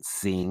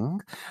dancing.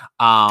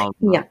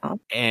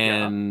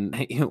 And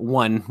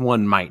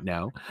one might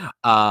know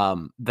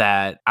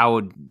that I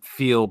would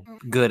feel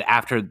good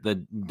after the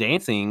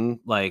dancing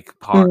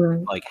part,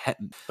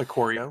 the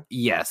choreo.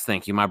 Yes,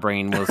 thank you. My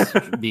brain was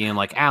being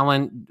like,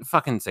 Alan,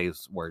 fucking say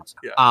those words.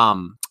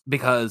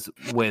 Because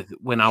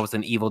when I was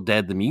in Evil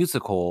Dead the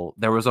musical,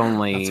 there was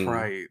only that's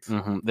right.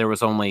 There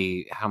was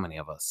only how many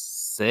of us?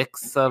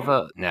 6 of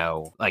us?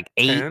 No, like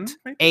 8,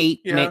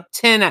 10,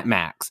 10 at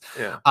max.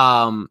 Yeah.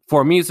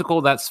 For a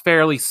musical, that's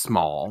fairly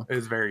small. It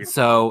was very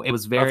so. It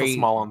was very that's a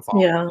small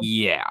ensemble.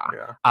 Yeah.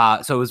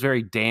 So it was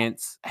very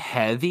dance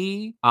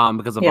heavy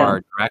because of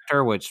our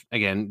director, which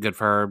again, good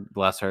for her,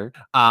 bless her.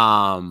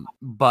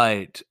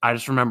 But I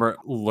just remember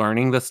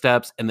learning the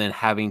steps and then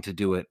having to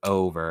do it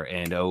over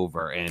and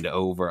over and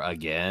over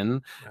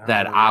again.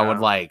 I would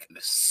like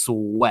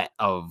sweat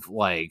of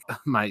like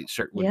my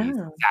shirt would be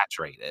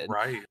saturated.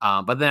 Right.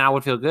 But then I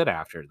would feel good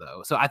after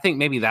though. So I think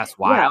maybe that's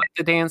why I like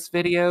the dance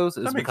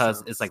videos is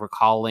because it's like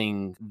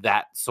recalling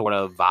that sort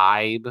of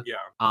vibe.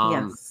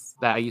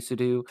 That I used to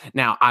do.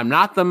 Now I'm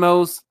not the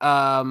most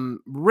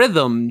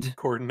rhythmed,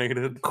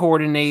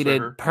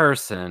 coordinated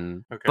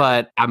person,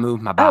 but I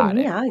move my body. Oh,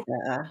 me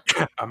either.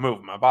 I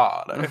move my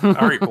body.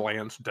 Ari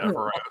Blanche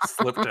Devereaux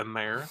slipped in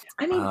there.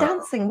 I mean,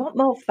 dancing. What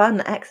more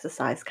fun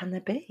exercise can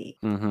there be?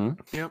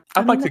 Yep.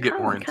 I'd like to get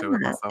more into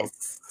it myself.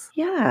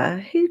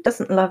 Who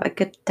doesn't love a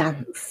good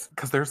dance?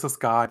 Because there's this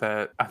guy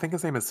that I think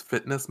his name is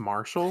Fitness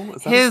Marshall.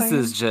 Is that his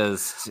is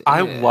just.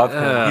 I love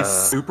him. He's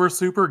super,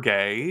 super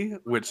gay,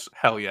 which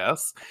hell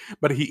yes.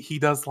 But he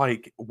does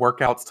like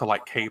workouts to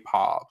like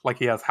K-pop. Like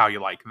he has How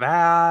You Like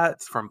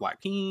That from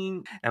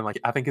Blackpink, and like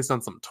I think he's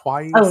done some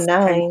Twice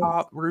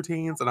K-pop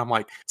routines. And I'm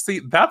like, see,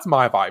 that's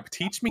my vibe.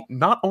 Teach me.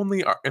 Not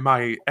only am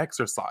I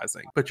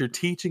exercising, but you're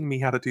teaching me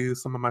how to do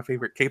some of my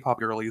favorite K-pop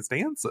girlies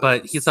dances.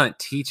 But he's not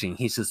teaching;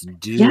 he's just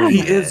doing.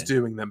 He is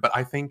doing them, but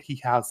I think he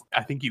has.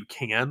 I think you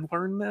can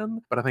learn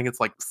them, but I think it's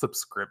like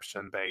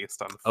subscription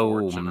based.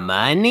 Unfortunately, oh,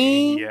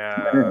 money.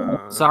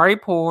 Yeah. Sorry,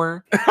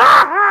 poor.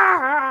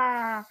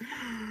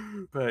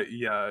 But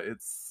yeah,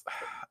 it's.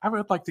 I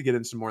would like to get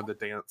into more of the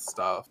dance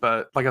stuff,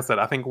 but like I said,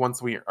 I think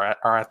once we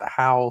are at the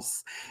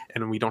house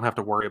and we don't have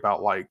to worry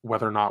about like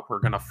whether or not we're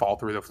gonna fall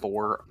through the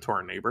floor to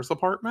our neighbor's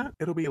apartment,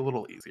 it'll be a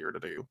little easier to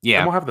do. Yeah,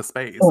 and we'll have the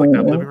space. Like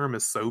that living room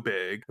is so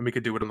big, and we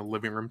could do it on the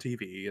living room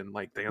TV and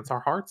like dance our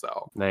hearts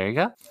out. There you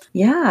go.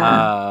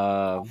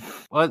 Yeah.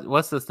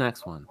 What's this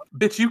next one?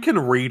 Bitch, you can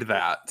read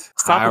that.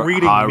 Stop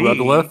reading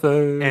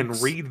me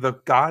and read the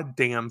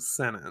goddamn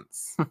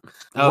sentence.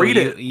 Read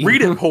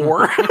it,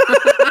 poor.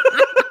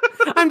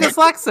 I'm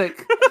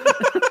dyslexic.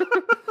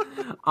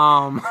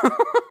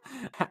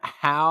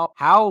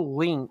 How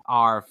linked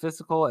are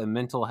physical and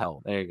mental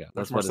health? There you go.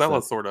 That's what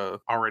Marcella sort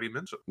of already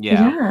mentioned.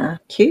 Yeah,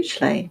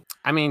 hugely.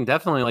 I mean,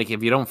 definitely, like,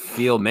 if you don't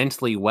feel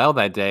mentally well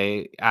that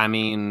day, I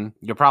mean,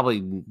 you probably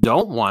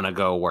don't want to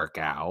go work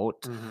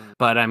out. Mm-hmm.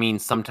 But, I mean,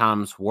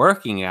 sometimes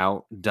working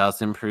out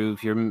does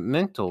improve your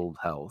mental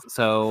health.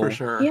 So, for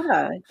sure.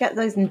 Yeah, get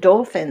those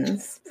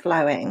endorphins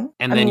flowing.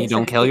 And then you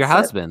don't kill your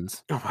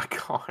husbands. Oh, my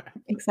God.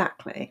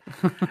 Exactly.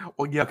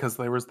 Well, yeah, because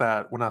there was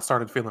that when I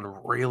started feeling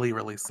really,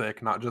 really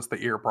sick, not just the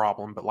ear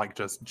problem, but, like,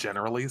 just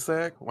generally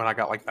sick, when I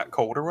got, like, that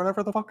cold or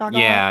whatever the fuck I got.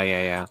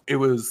 Yeah. It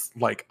was,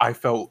 like, I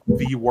felt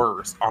the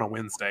worst on a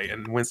Wednesday,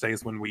 and Wednesday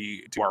is when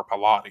we do our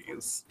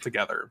Pilates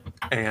together.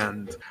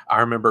 And I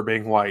remember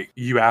being like,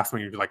 you asked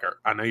me, like,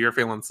 I know you're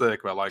feeling sick,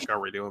 but like, are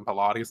we doing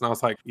Pilates? And I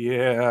was like,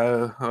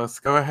 yeah, let's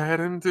go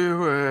ahead and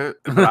do it.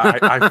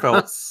 But I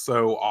felt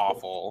so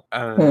awful,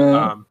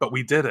 and but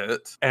we did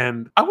it,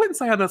 and I wouldn't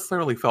say I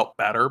necessarily felt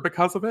better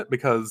because of it,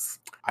 because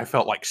I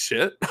felt like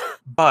shit.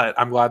 But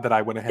I'm glad that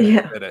I went ahead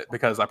and did it,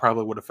 because I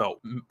probably would have felt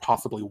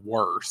possibly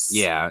worse.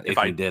 Yeah, if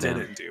I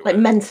didn't do it. Like,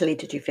 mentally,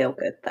 did you feel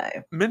good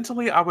though?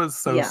 Mentally, I was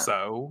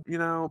so, you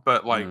know,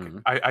 but like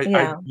I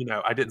you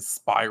know, I didn't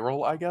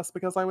spiral, I guess,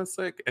 because I was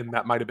sick, and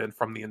that might have been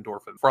from the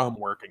endorphin from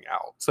working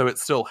out. So it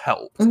still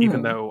helped,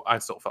 even though I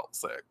still felt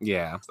sick.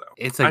 Yeah, so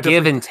it's a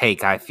give and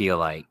take, I feel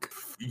like.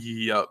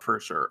 Yeah, for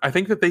sure. I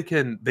think that they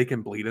can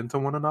bleed into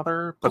one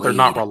another, but they're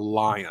not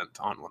reliant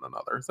on one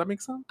another. Does that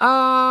make sense?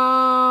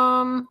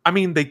 I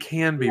mean, they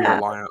can be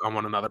reliant on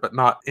one another, but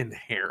not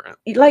inherent.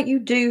 Like, you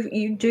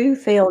do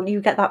feel, you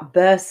get that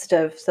burst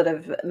of sort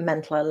of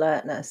mental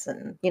alertness,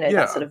 and you know,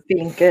 that sort of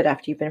feeling good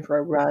after you've been for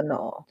a run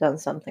or done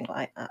something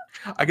like that.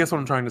 I guess what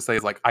I'm trying to say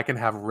is, like, I can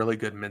have really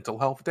good mental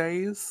health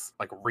days,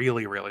 like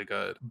really, really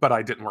good, but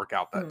I didn't work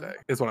out that day,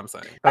 is what I'm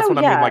saying. That's what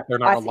I mean. Like, they're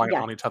not reliant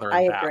on each other.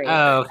 I agree.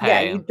 Okay.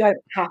 Yeah, you don't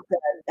have to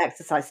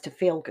exercise to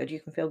feel good. You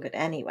can feel good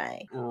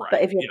anyway. Right.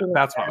 But if you're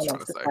that's what I was trying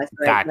to say.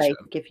 They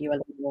give you a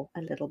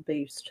little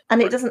boost.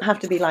 And it doesn't have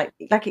to be like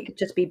it could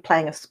just be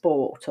playing a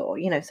sport, or,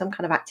 you know, some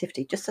kind of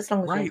activity, just as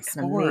long as you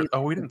kind of move.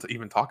 Oh, we didn't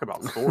even talk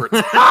about sports.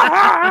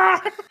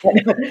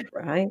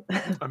 Right.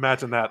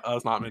 Imagine that,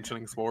 us not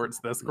mentioning sports,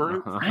 this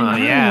group.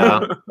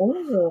 Yeah.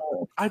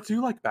 I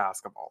do like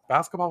basketball.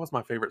 Basketball was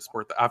my favorite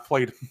sport. I've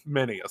played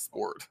many a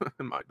sport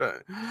in my day.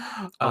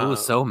 Oh,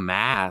 so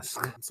mask.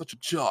 I'm such a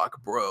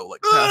jock, bro.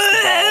 Like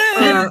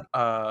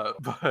basketball.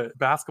 But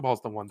basketball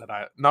is the one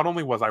that not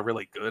only was I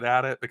really good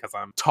at it because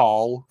I'm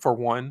tall for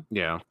one.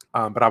 Yeah.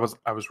 But I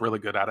was really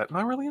good at it, and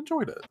I really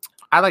enjoyed it.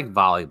 I like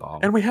volleyball.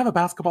 And we have a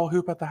basketball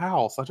hoop at the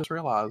house. I just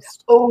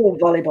realized. Oh,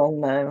 volleyball,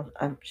 no.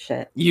 I'm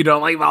shit. You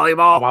don't like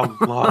volleyball? Oh,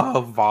 I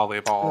love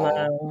volleyball.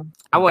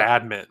 No.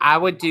 Badminton. I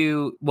would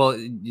do, well,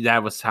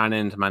 that was tying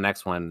into my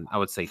next one. I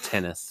would say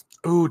tennis.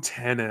 Ooh,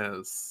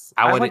 tennis.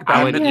 I would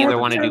either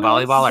want to do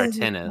volleyball or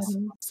tennis.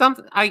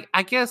 Something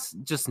I guess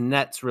just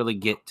nets really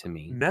get to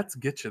me. Nets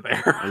get you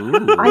there.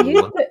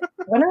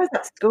 When I was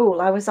at school,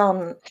 I was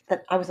on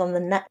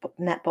the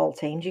netball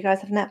team. Do you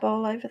guys have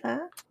netball over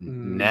there?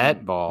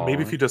 Netball.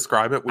 Maybe if you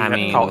describe it,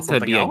 it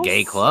could be a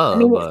gay club. I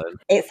mean,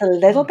 it's a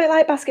little bit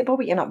like basketball,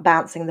 but you're not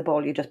bouncing the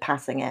ball, you're just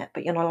passing it.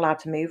 But you're not allowed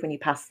to move when you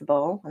pass the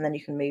ball, and then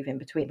you can move in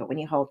between. But when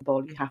you hold the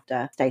ball, you have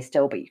to stay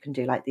still, but you can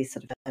do like these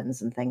sort of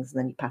turns and things, and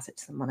then you pass it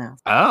to someone else.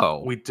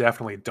 Oh. We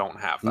definitely don't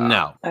have that.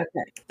 No. Okay.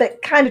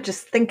 But kind of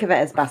just think of it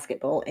as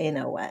basketball in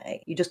a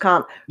way. You just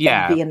can't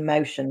be in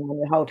motion when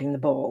you're holding the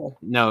ball.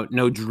 No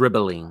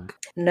dribbling.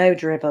 No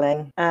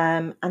dribbling.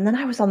 And then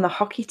I was on the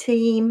hockey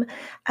team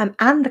and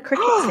the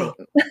cricket team.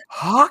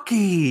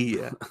 Hockey!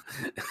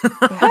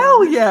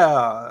 Hell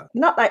yeah!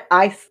 Not like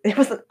ice. It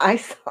wasn't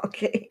ice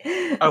hockey.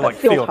 Oh, like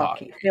field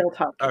hockey. Field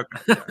hockey.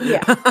 Okay.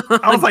 Yeah.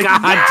 I was like,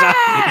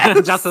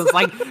 yes! Justin's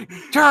like,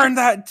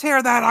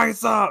 tear that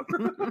ice up.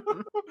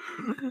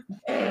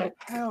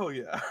 Hell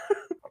yeah.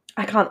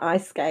 I can't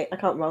ice skate. I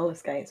can't roller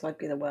skate, so I'd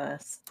be the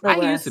worst.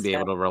 I used to be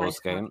able to roller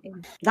skate.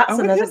 That's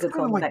it another is good kinda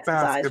form of like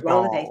exercise,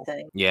 roller basketball.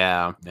 skating.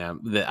 Yeah.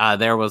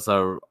 There was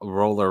a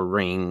roller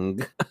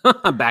ring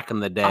back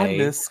in the I day.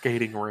 miss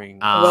skating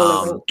rings.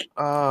 Roller rink.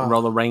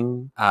 Roller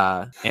ring.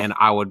 And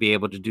I would be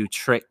able to do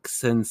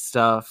tricks and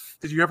stuff.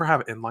 Did you ever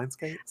have inline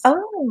skates?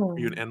 Oh. Were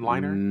you an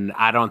inliner?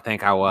 I don't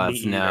think I Me was.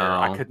 either.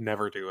 I No. could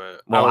never do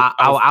it. Well,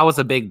 I was, I was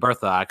a big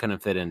Bertha. I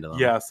couldn't fit into them.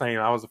 yeah, same.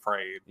 I was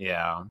afraid.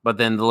 Yeah. But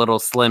then the little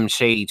Slim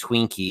Shady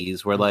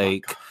Twinkies were Oh my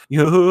like, God.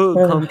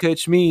 yo, come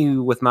catch me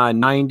with my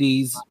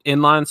 90s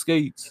inline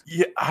skates.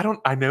 Yeah,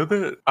 I know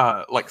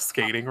that like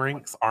skating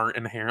rinks aren't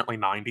inherently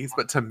 90s,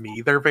 but to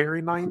me they're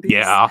very 90s.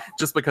 Yeah.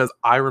 Just because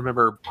I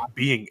remember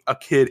being a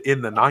kid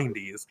in the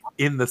 90s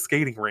in the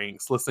skating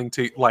rinks, listening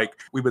to, like,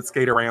 we would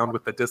skate around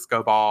with the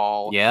disco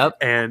ball. Yep.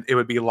 And it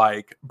would be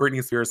like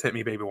Britney Spears Hit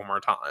Me Baby One More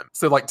Time.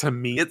 So like to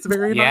me it's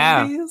very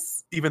Yeah.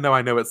 90s, even though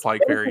I know it's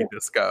like very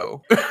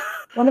disco.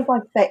 One of my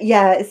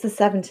yeah, it's the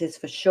 70s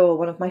for sure.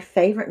 One of my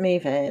favorite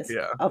movies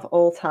Yeah. of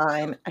all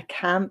time, a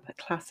camp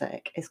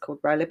classic, is called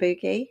Roller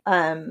Boogie.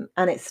 And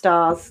it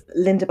stars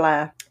Linda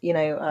Blair, you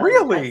know,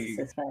 Really?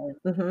 Exorcist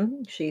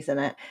fame. She's in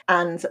it.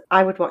 And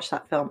I would watch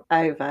that film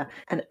over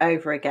and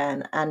over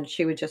again. And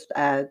she would just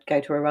go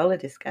to a roller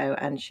disco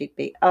and she'd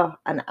be,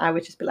 and I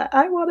would just be like,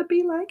 I want to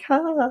be like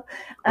her.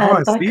 I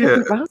But I see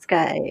couldn't it. roller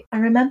skate. I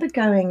remember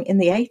going in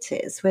the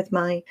 80s with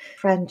my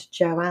friend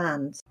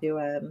Joanne to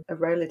a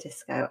roller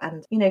disco,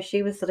 and you know,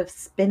 she was sort of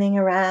spinning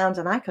around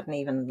and I couldn't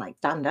even like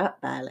stand up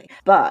barely,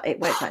 but it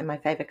worked out in my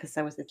favor because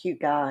there was a cute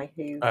guy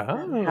who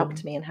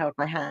helped me and held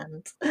my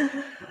hand.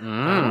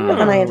 But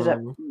then I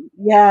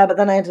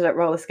ended up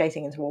roller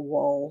skating into a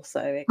wall, so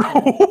it kind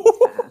of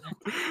was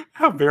bad.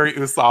 How very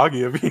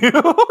Usagi of you.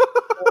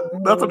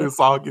 That's an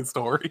Usagi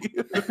story.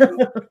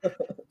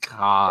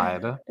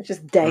 God.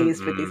 Just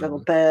dazed with these little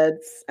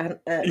birds and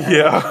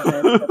Yeah.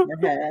 in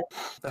my hair.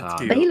 That's But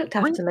But he cute. looked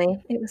after me.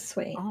 It was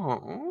sweet.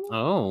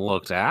 Oh,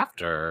 looked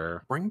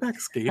after. Bring back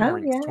skating Oh,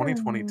 rinks yeah.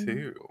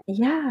 2022.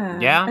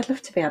 Yeah. I'd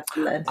love to be able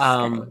to learn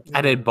to skate.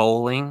 I did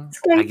bowling,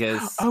 I Skate.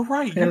 guess. Oh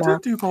right, you Yeah.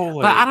 did do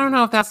bowling. But I don't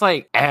know if that's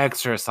like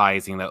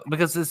exercising though,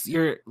 because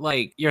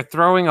you're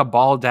throwing a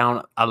ball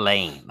down a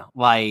lane.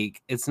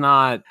 Like it's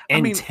not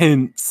I mean,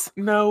 intense.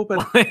 No, but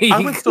Like, I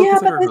would still Yeah,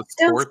 but consider it there's a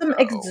still sport. some though.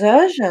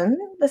 exertion.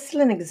 There's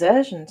still an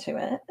exertion to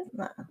it, isn't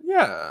there?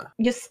 Yeah,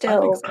 You're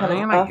still so. kind I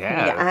of mean, I up and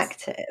you're guess.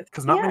 active.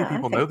 because not many Yeah, I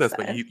people know think this, so.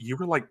 but you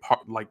were like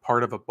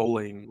part of a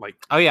bowling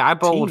Oh yeah, I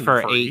bowled team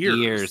for for 8 years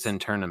years. in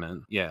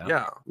tournament. Yeah.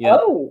 Yeah. Yep.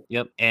 Oh,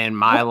 Yep. And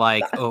my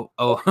like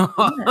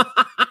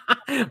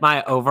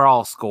my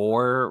overall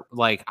score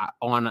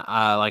on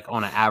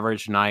an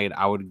average night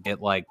I would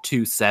get like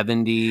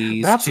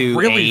 270s, That's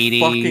really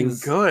fucking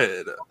 280s.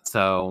 good.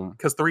 So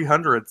Because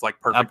 300's like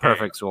perfect. a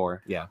perfect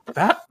score. Yeah.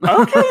 That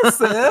okay,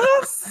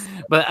 sis.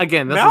 But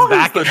again, this Now is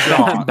back who's the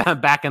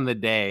dog? back in the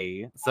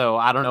day. So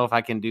I don't know if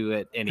I can do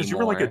it anymore. Because you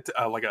were like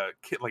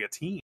a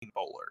teen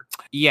bowler.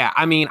 Yeah,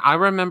 I mean, I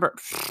remember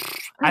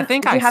I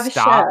think did I you have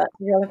stopped. a shirt?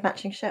 Did you have a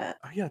matching shirt?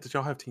 Oh yeah, did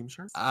y'all have team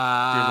shirts?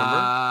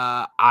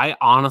 I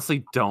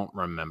honestly don't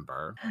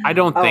remember. I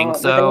don't think Were they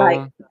so.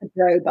 like the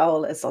bro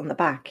bowlers on the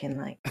back in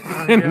like?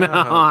 No,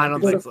 I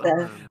don't think so.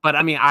 so. But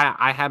I mean,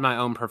 I had my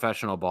own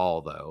professional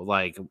ball though.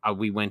 Like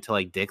we went to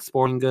like Dick's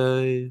Sporting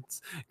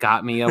Goods,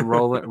 got me a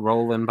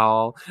rolling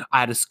ball. I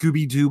had a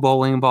Scooby Doo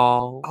bowling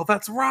ball. Oh,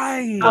 that's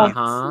right.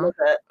 Love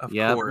it. Of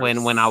Yeah, course.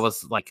 when I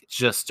was like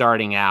just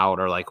starting out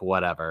or like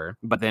whatever.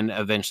 But then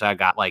eventually I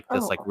got like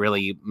this like Oh.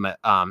 really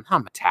not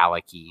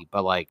metallic-y,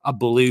 but like a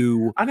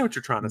blue I know what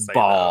you're trying to say.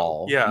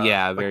 ball. Though.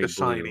 Yeah, like very the blue.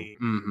 shiny.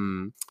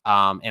 Mm-hmm.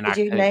 And Did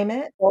you name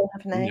it? Ball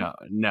have a name?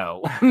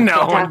 No,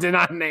 no, I Daphne. did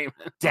not name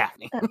it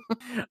Daphne.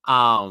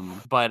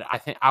 But I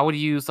think I would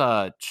use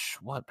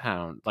what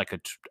pound, like a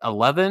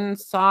 11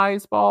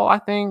 size ball, I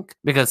think,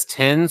 because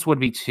 10s would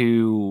be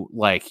too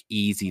like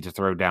easy to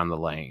throw down the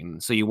lane.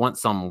 So you want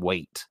some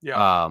weight,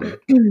 Yeah.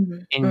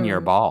 in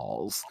your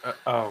balls.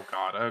 Oh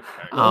God.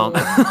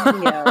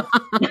 Okay. Yeah.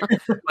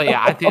 But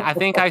yeah, I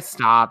think I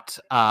stopped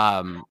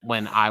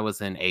when I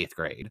was in 8th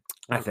grade.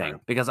 I Okay.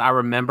 think because I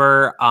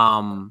remember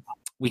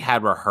we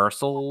had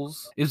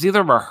rehearsals. It was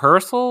either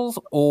rehearsals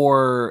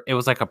or it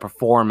was like a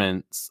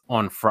performance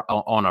on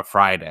a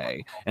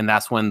Friday, and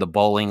that's when the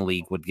bowling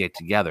league would get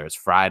together. It's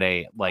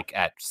Friday, like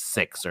at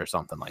 6 or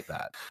something like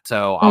that.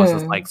 So I was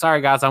just like, "Sorry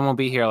guys, I won't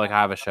be here. Like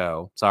I have a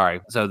show. Sorry."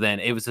 So then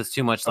it was just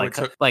too much Oh, it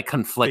took- like Theater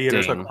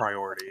conflicting. took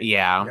priority.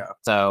 Yeah. Yeah.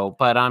 So,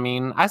 but I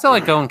mean, I still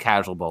like going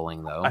casual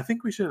bowling though. I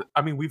think we should.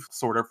 I mean, we've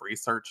sort of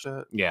researched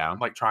it. Yeah.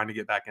 Like trying to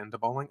get back into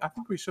bowling. I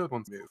think we should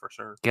once we do for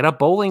sure. Get a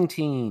bowling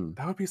team.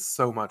 That would be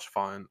so much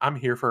fun. I'm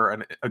here for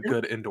a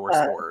good indoor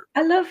Uh, sport.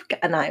 I love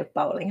a night of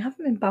bowling. I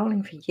haven't been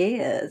bowling for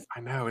years.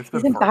 I know it's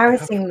It's been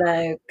embarrassing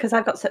though, because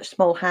I've got such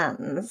small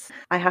hands.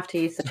 I have to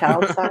use the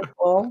child side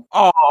ball.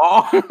 Oh,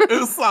 I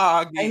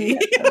Usagi.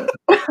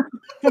 know.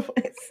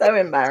 It's so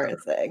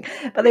embarrassing.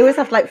 But they always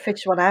have to like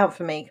fish one out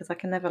for me because I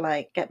can never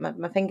like get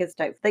my fingers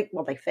don't think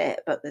well they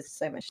fit, but there's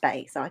so much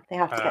space. So they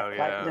have to get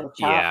like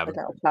Yeah. the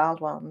little child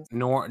ones.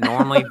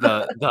 Normally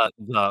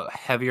the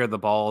heavier the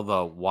ball,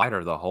 the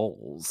wider the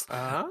holes.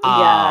 Yeah,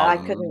 I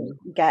couldn't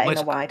get in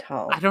which a wide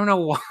hole. I don't know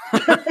why.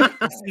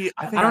 See,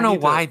 I don't know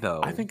why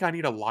though. I think I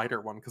need a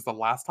lighter one because the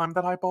last time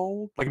that I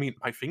bowled, like, I mean,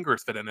 my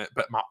fingers fit in it,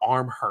 but my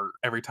arm hurt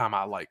every time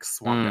I like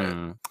swung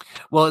it.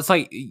 Well, it's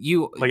like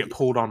It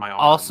pulled on my arm.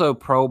 Also,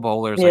 pro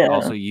bowlers like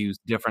also use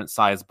different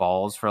size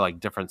balls for like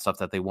different stuff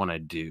that they want to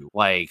do.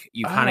 Like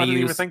you kind of I didn't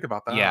use even think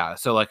about that. Yeah,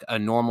 so like a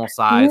normal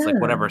size, like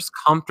whatever's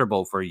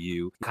comfortable for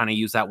you, kind of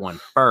use that one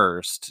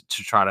first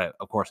to try to,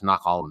 of course,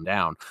 knock all of them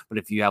down. But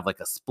if you have like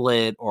a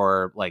split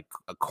or like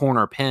a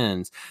corner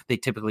pins, they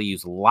typically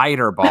use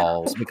lighter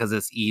balls because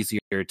it's easier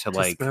to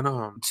like spin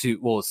them.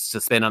 to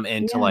spin them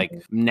and to like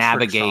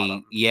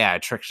navigate.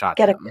 Trick shot.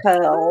 Get a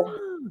curl.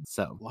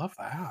 So love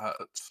that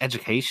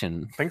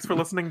education. Thanks for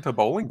listening to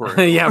Bowling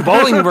Brew. Yeah,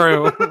 Bowling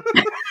Brew.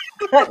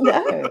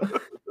 No.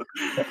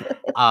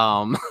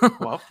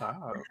 Love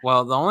that.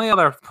 Well, the only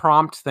other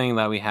prompt thing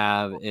that we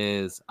have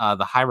is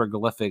the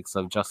hieroglyphics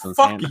of Justin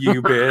Fuck Sanders.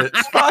 you, bitch.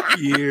 Fuck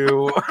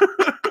you.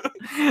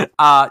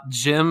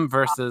 Gym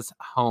versus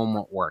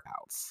home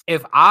workouts.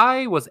 If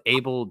I was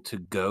able to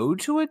go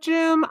to a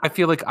gym, I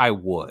feel like I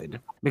would,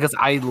 because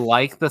I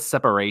like the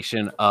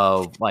separation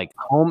of like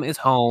home is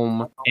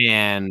home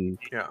and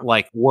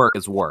like work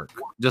is work.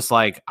 Just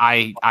like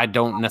I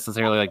don't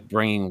necessarily like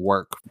bringing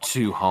work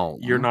to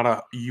home.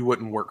 You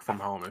wouldn't work from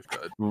home if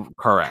good.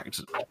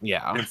 Correct.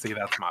 Yeah. And see,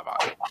 that's my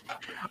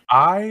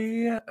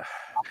vibe.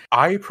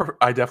 I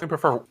definitely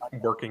prefer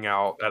working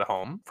out at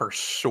home for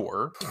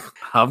sure.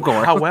 Of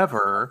course.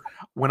 However,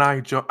 when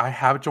I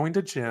have joined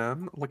a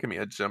gym, look at me,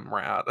 a gym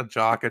rat, a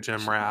jock, a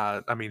gym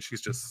rat. I mean,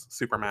 she's just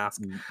super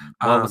masked.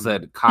 What was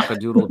it?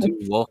 Cockadoodle-doo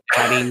wolf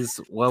patties?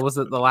 What was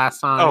it the last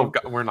time? Oh,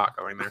 God, we're not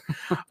going there.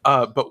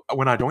 But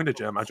when I joined a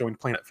gym, I joined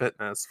Planet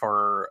Fitness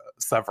for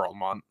several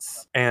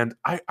months, and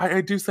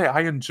I do say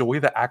I enjoy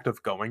the act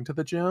of going to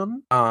the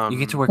gym. You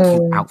get to wear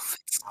cute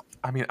outfits.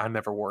 I mean, I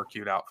never wore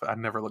cute outfit. I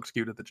never looked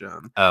cute at the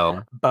gym.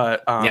 Oh,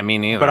 but yeah, me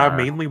neither. But I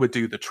mainly would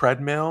do the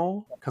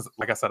treadmill because,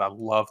 like I said, I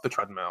love the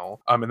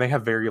treadmill. And they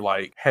have very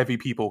like heavy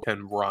people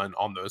can run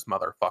on those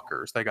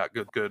motherfuckers. They got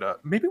good.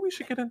 Maybe we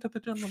should get into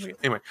the gym.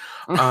 Anyway,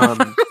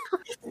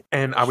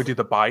 and I would do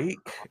the bike,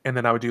 and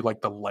then I would do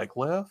like the leg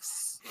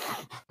lifts.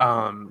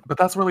 But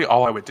that's really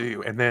all I would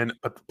do. And then,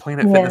 but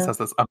Planet Fitness has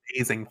this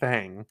amazing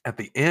thing at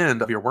the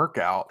end of your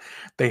workout.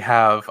 They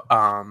have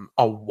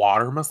a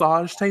water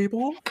massage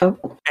table.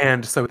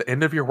 And so at the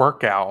end of your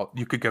workout,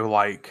 you could go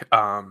like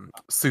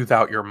soothe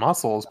out your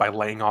muscles by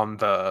laying on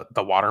the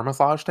water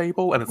massage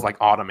table, and it's like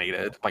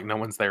automated, like no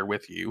one's there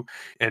with you,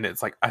 and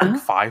it's like I think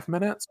 5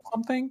 minutes or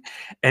something,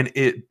 and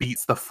it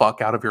beats the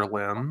fuck out of your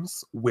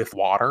limbs with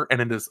water, and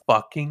it is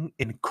fucking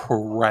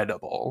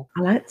incredible.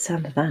 I like the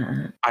sound of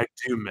that. I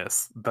do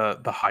miss the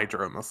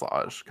hydro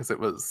massage because it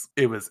was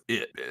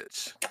it,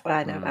 bitch.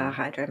 I know about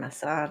hydro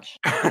massage.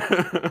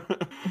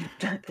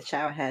 The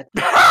shower head.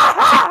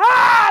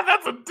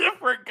 That's a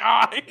different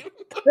kind.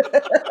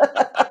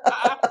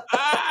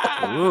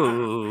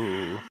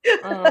 Ooh.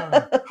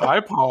 Hi,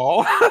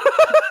 Paul.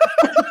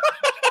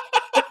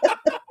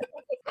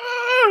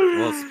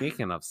 Well,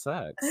 speaking of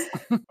sex,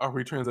 are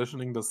we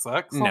transitioning to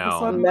sex?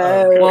 No.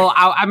 No. Well,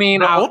 I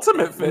mean,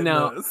 ultimate fitness.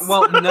 No.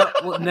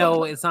 Well,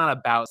 no, it's not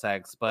about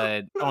sex,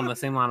 but on the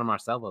same line of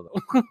Marcella,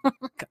 though.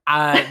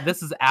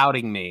 This is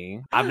outing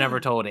me. I've never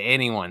told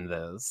anyone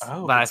this,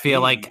 but I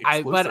feel like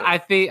I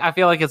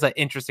feel like it's an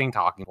interesting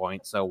talking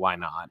point. So why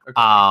not? Okay.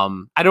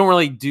 I don't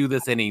really do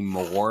this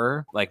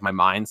anymore. Like my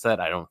mindset,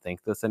 I don't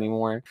think this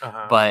anymore.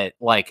 But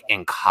like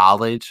in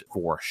college,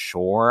 for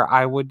sure,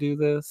 I would do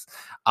this.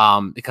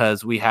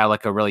 Because we had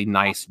like a really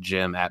nice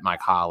gym at my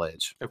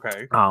college.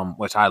 Okay.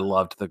 Which I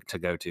loved to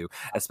go to,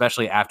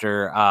 especially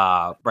after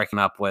breaking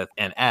up with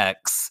an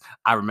ex.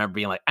 I remember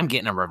being like, I'm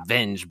getting a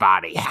revenge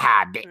body,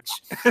 ha, bitch.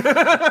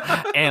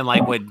 And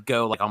like would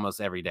go like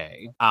almost every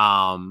day.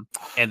 And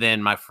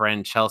then my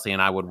friend Chelsea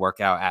and I would work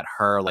out at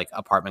her like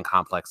apartment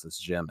complex's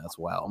gym as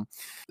well.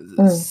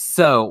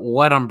 So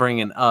what I'm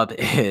bringing up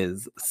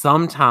is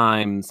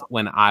sometimes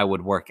when I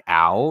would work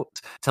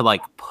out to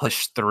like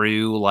push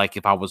through, like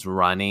if I was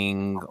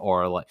running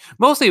or like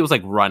mostly it was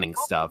like running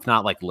stuff,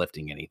 not like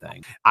lifting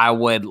anything. I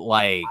would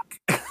like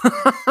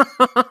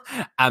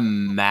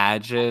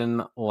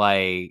imagine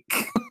like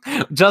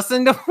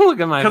Justin, don't look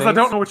at my face. Because I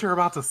don't know what you're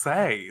about to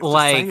say.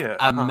 Like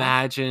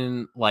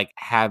imagine like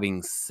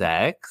having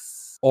sex.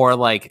 Or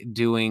like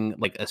doing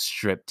like a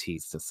strip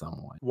tease to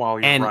someone while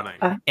you're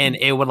running, and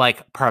it would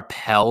like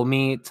propel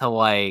me to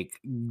like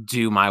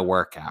do my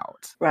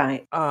workout.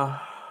 Right.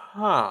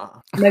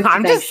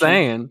 I'm just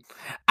saying.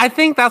 I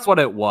think that's what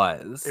it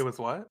was. It was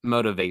what?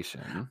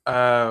 Motivation.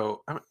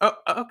 Oh,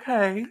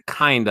 okay.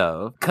 Kind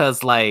of,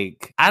 because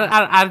like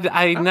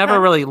I never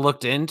really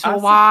looked into I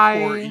why.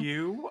 Support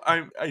you.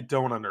 I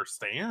don't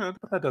understand,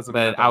 but that doesn't.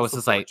 But I was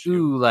just like,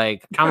 ooh,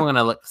 like I'm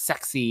gonna look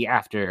sexy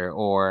after,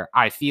 or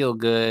I feel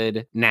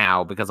good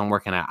now because I'm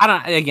working out.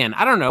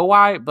 I don't know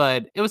why,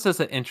 but it was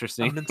just an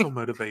interesting a mental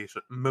motivator.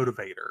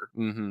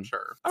 Mm-hmm.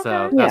 Sure. Okay.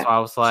 So that's why I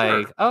was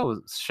like, oh,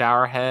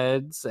 shower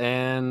heads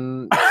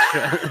and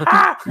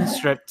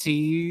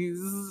striptease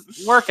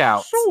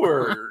workouts.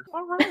 Sure.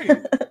 All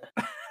right.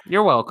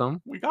 You're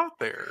welcome. We got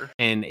there.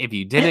 And if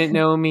you didn't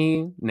know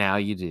me, now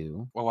you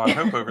do. Well, I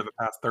hope over the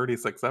past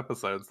 36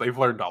 episodes, they've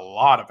learned a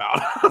lot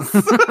about us.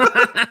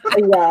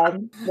 Yeah,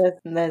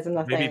 there's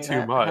nothing. Maybe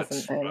too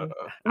much. Been...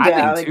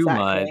 I think too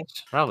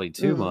much. Probably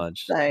too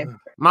much. So.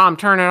 Mom,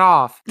 turn it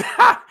off.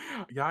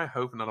 Yeah, I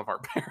hope none of our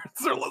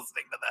parents are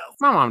listening to this.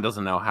 My mom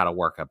doesn't know how to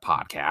work a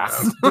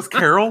podcast. Does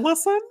Carol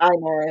listen? I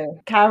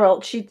know. Carol,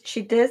 she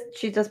does,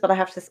 but I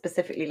have to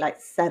specifically like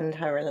send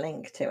her a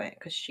link to it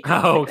because she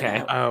can't figure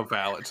it out. Oh,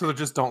 valid. So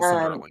just don't send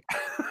her a link.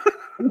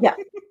 Yeah,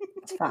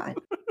 it's fine.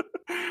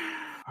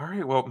 All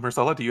right. Well,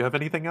 Marcella, do you have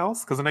anything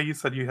else? Because I know you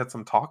said you had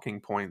some talking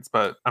points,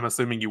 but I'm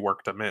assuming you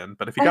worked them in.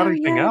 But if you got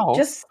anything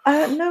else.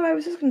 No, I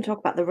was just going to talk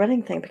about the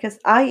running thing because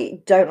I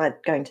don't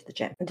like going to the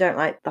gym. I don't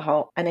like the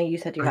whole. I know you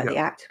said you like the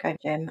act of going to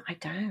the gym. I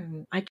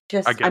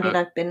don't.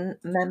 I've been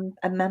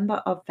a member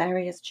of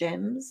various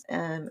gyms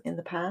in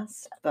the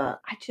past,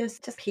 but I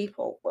just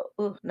people.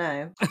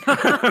 No.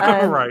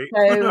 Right.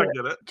 So I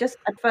get it. just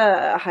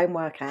for home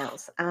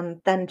workouts and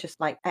then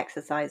just like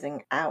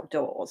exercising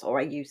outdoors, or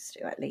I used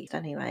to at least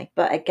anyway.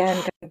 But again,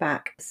 going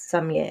back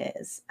some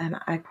years,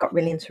 I got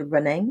really into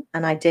running,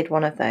 and I did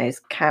one of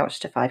those couch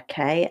to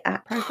 5K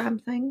app program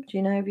things. Do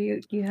you know? Have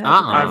you heard?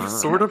 I've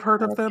sort of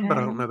heard of them, but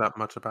I don't know that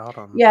much about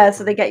them. Yeah,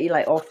 so they get you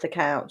like off the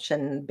couch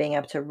and being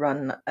able to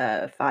run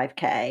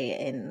 5K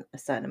in a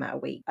certain amount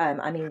of weeks.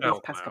 I mean, these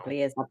past couple of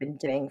years, I've been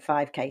doing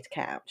 5K to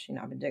couch.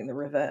 I've been doing the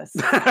reverse.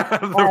 But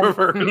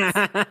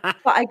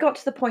I got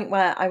to the point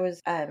where I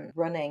was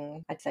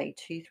running, I'd say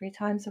 2-3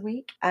 times a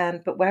week.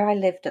 But where I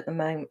lived at the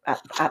moment,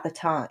 at the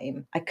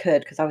time, I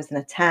could because I was in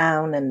a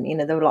town and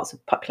there were lots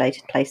of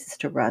populated places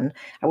to run.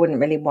 I wouldn't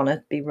really want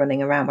to be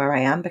running around where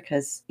I am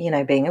because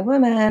being a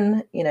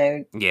woman,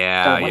 don't want to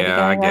be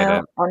going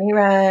out on your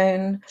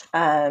own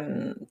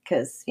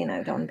because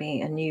don't want to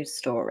be a news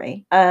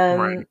story.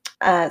 Right.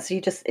 So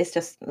it's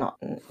just not,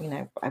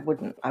 I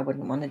wouldn't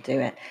want to do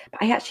it.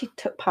 But I actually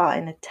took part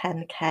in a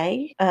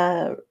 10K,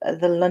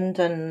 the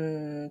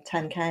London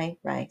 10K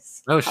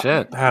race. Oh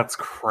shit, that's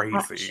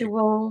crazy.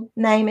 Actual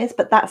name is,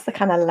 but that's the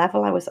kind of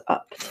level I was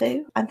up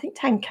to. I think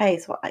 10K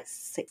is like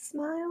 6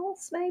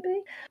 miles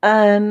maybe.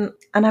 And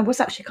I was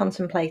actually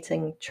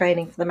contemplating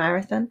training for the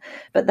marathon,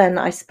 but then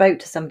I spoke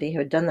to somebody who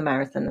had done the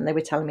marathon and they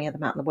were telling me the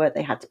amount of work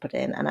they had to put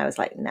in, and I was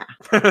like, nah.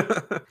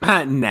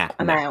 I'm out.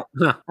 I'm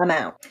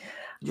out.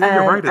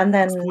 Yeah, you're right. And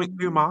then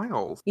 6.2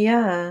 miles.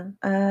 Yeah.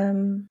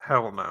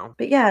 Hell no.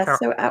 But yeah,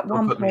 so at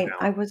one point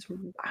I was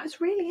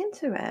really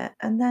into it,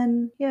 and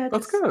then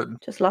that's good.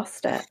 Just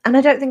lost it. And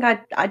I don't think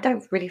I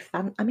don't really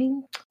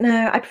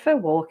no, I prefer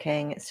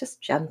walking. It's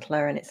just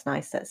gentler and it's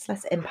nicer. It's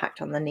less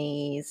impact on the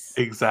knees.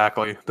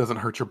 Exactly. Doesn't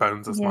hurt your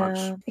bones as much.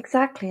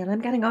 Exactly. And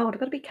I'm getting old. I've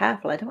got to be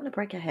careful. I don't want to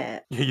break a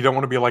hip. You don't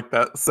want to be like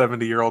that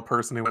 70-year-old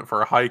person who went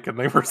for a hike and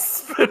they were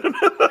spinning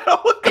in the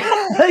helicopter.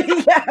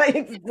 Yeah,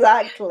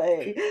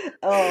 exactly.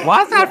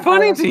 Why is that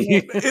funny to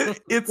you?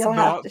 It's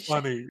not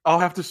funny. I'll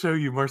have to show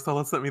you.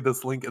 Marcella sent me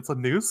this link. It's a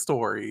news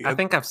story. I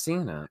think I've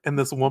seen it. And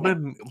this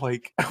woman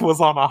was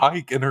on a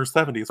hike in her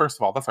 70s. First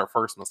of all, that's our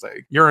first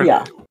mistake.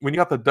 When you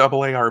got the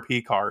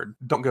AARP card,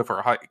 don't go for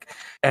a hike.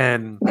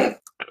 And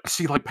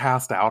she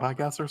passed out, I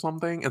guess, or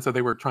something. And so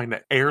they were trying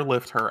to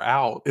airlift her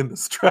out in the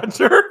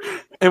stretcher.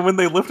 And when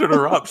they lifted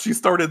her up, she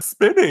started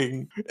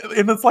spinning.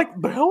 And it's like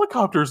the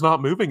helicopter's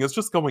not moving. It's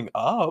just going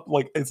up.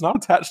 It's not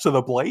attached to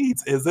the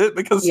blades, is it?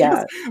 Because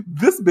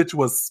this bitch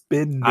was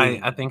spinning.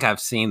 I think I've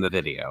seen the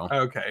video.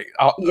 Okay.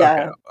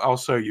 I'll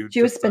show you.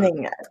 She was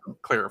spinning it.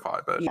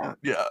 Clarify, but yeah.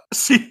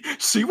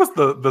 She was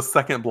the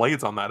second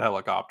blades on that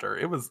helicopter.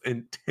 It was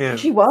intense.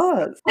 She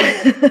was.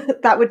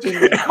 That would be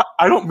me.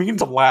 I don't mean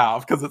to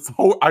laugh because it's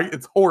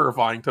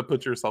horrifying to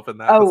put yourself in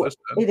that position.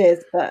 It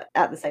is, but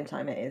at the same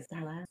time it is.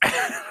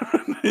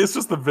 It's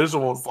just the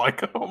visuals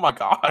oh my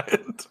god.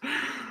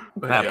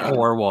 That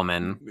poor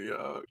woman.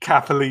 Yeah.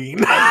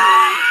 Kathleen.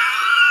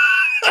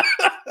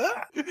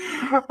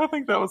 I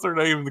think that was her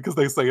name because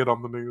they say it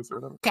on the news or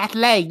whatever.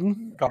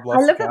 Kathleen. God bless.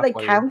 I love that they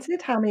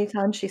counted how many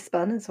times she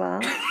spun as well.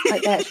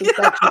 They actually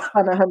said she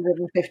spun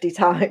 150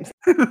 times.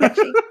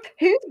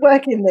 Who's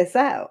working this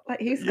out?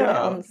 Who's got it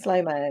on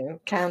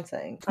slow-mo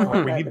counting?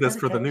 We need this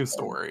for the news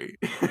story.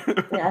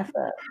 The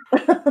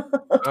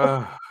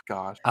effort.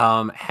 Gosh.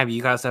 Have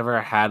you guys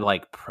ever had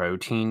like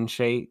protein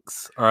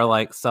shakes or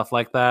like stuff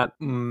like that?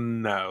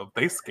 No,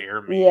 they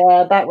scare me.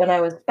 Yeah, back when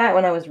I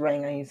was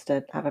running, I used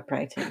to have a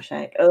protein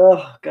shake.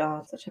 Oh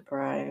God, such a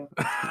bro.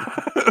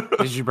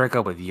 Did you break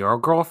up with your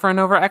girlfriend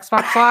over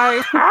Xbox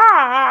Live?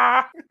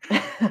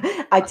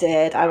 I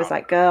did. I was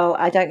like, girl,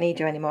 I don't need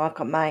you anymore. I've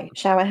got my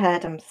shower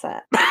head. I'm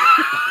set.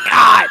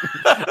 God,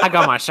 I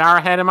got my shower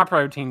head and my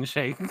protein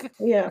shake.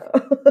 Yeah.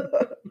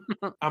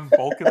 I'm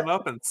bulking it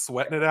up and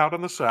sweating it out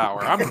in the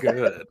shower. I'm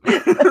good.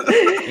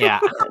 Yeah.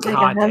 Doing a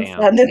God damn.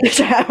 handstand in the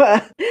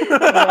shower.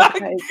 Yeah,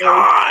 crazy.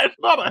 God,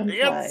 not a I'm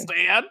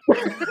handstand.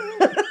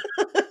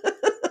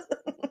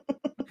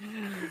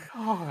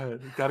 God,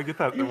 gotta get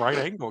that the right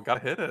angle. Gotta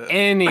hit it.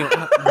 Any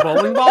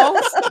bowling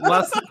balls?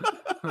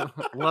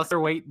 Lesser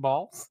weight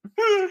balls?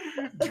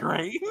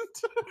 Drained.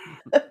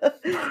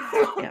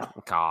 Yeah.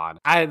 God,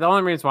 the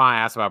only reason why I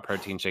asked about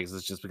protein shakes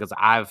is just because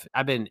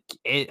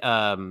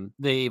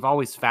they've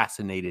always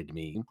fascinated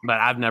me, but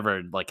I've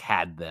never like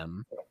had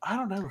them I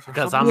don't know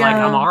because I'm like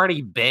I'm Yeah.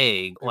 already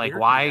big. They Like, weird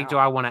me why do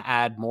out. I want to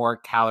add more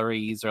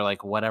calories or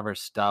like whatever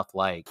stuff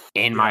like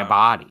in my Yeah.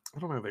 body? I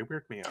don't know. They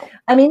weird me out.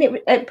 I mean,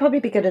 it'd probably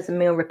be good as a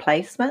meal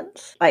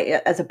replacement, like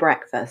as a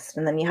breakfast,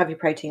 and then you have your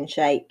protein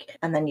shake,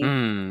 and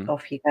then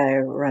off you go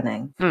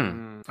running.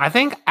 I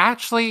think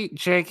actually,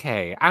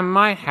 JK, I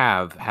might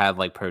have had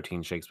like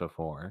protein shakes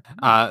before.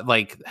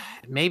 Like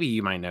maybe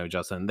you might know,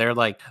 Justin. They're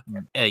like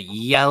a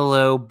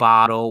yellow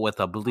bottle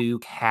with a blue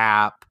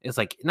cap. It's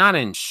like not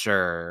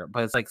Ensure,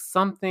 but it's like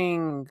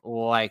something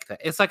like that.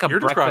 It's like a You're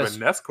breakfast.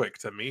 describing Nesquik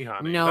to me,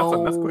 honey.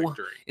 No, That's a Nesquik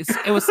drink.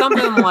 it was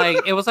something like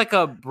it was like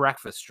a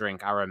breakfast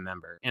drink. I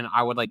remember, and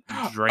I would like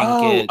drink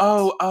it.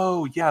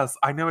 Oh, yes.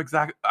 I know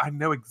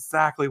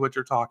exactly what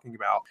you're talking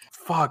about.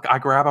 Fuck, I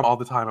grab them all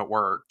the time at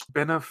work.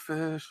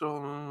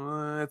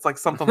 Beneficial. It's like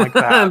something like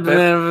that.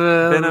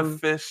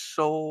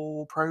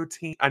 Beneficial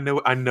protein. I know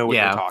what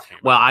you're talking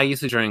about. Well, I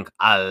used to drink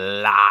a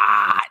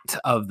lot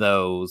of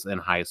those in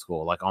high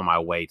school, like on my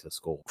way to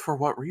school. For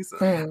what reason?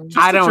 Mm.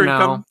 I don't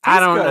know. I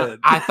don't know.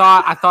 I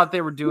thought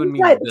they were doing me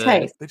Like the good.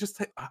 taste. They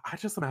just I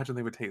just imagine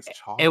they would taste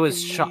chocolate. It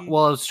was it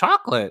was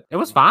chocolate. It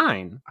was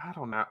fine. I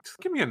don't know. Just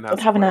give me a Nesquik. It'd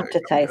have an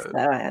aftertaste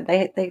I'm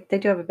though. They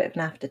do have a bit of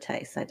an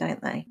aftertaste, though,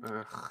 don't they?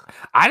 good.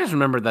 I just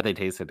remember that they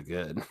tasted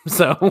good.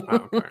 So,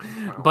 Okay.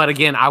 Well. But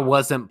again, I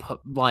wasn't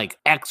like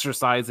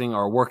exercising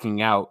or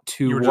working out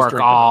You to were just work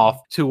drinking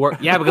off to work.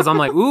 Yeah, because I'm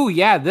like, ooh,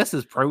 yeah, this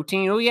is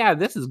protein. Oh, yeah,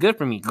 this is good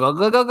for me. Go,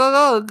 go, go,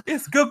 go, go.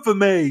 It's good for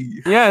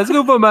me. Yeah, it's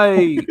good for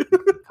me.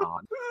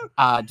 God.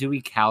 Do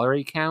we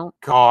calorie count?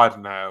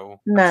 God, no.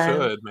 No. I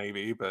should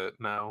maybe, but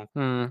no.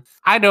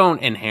 I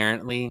don't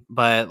inherently,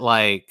 but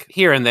like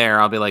here and there,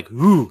 I'll be like,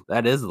 ooh,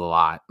 that is a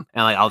lot.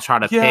 And like, I'll try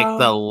to pick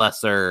the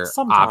lesser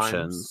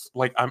options.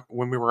 Like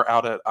when we were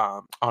out at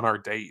on our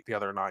date the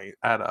other night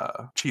at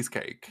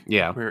Cheesecake.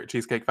 Yeah. We were at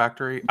Cheesecake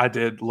Factory. I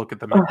did look at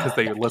them because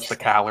they list the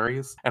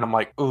calories. And I'm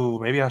like, ooh,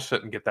 maybe I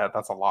shouldn't get that.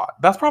 That's a lot.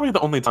 That's probably the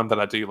only time that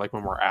I do, like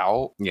when we're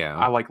out. Yeah.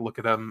 I like look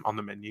at them on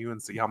the menu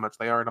and see how much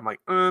they are. And I'm like,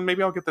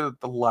 maybe I'll get the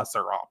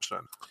lesser option.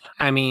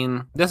 I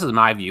mean, this is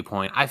my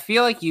viewpoint. I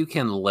feel like you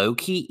can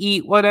low-key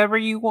eat whatever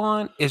you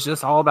want. It's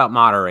just all about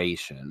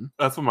moderation.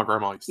 That's what my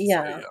grandma used to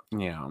say.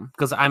 Yeah.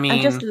 Because I mean,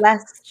 and just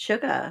less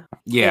sugar.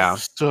 Yeah.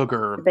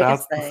 Sugar.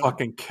 That's the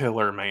fucking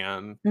killer,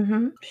 man.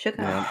 Mm-hmm.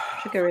 Sugar. Yeah.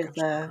 Sugar is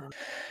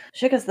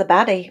sugar's the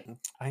baddie.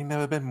 I ain't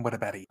never been with a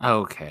baddie.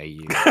 Okay,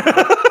 you.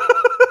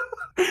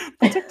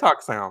 The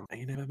TikTok sound. I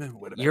ain't never been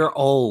with a baddie. You're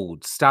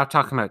old. Stop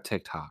talking about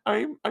TikTok.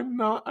 I'm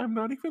not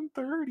even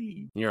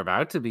 30. You're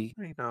about to be.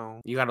 I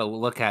know. You got to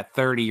look at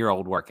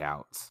 30-year-old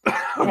workouts.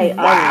 Hey,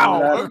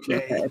 Wow. I love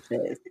Okay.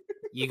 this.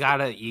 You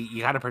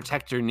gotta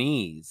protect your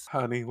knees.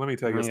 Honey, let me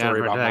tell you a You story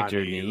gotta about my protect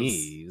your knees.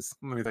 knees.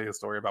 Let me tell you a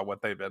story about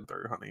what they've been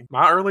through, honey.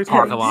 My early 20s.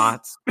 Parking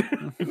lots.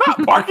 Not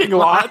parking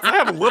lots. I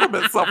have a little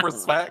bit of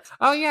self-respect.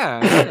 Oh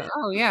yeah.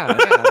 Oh yeah.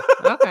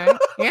 Okay.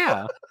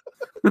 Yeah.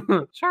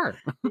 Sure.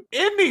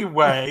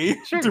 Anyway,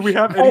 Sure. do we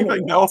have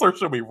anything else or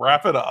should we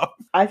wrap it up?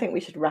 I think we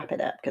should wrap it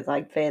up because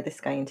I fear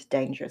this going into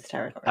dangerous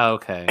territory.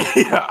 Okay.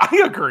 Yeah,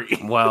 I agree.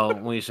 Well,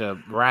 we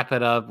should wrap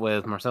it up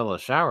with Marcella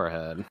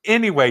Showerhead.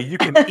 Anyway, you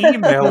can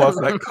email us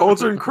at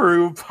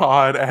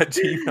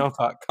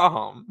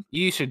cauldroncrewpod@gmail.com.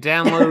 You should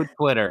download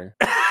Twitter.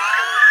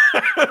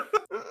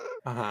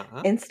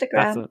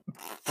 Instagram.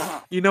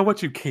 You know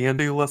what you can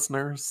do,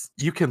 listeners?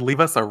 You can leave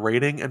us a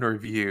rating and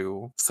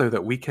review so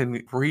that we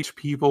can reach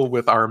people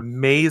with our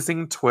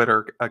amazing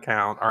Twitter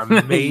account, our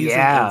amazing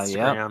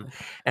Instagram,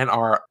 and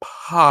our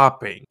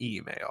popping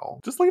email.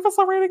 Just leave us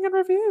a rating and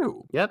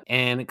review. Yep.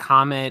 And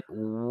comment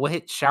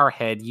which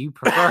showerhead you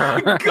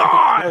prefer.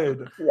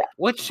 God!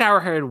 Which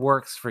showerhead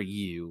works for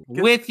you?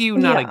 With you,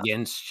 not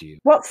against you.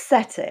 What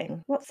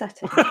setting? What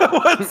setting?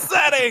 What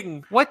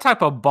setting? What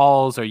type of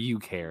balls are you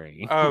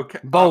carrying? Okay.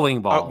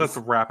 Bowling balls. Let's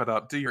wrap it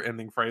up. Do your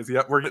ending phrase.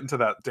 Yep, we're getting to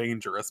that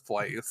dangerous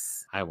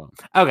place. I won't.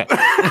 Okay.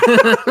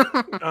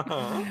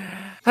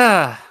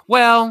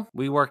 Well,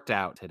 we worked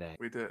out today.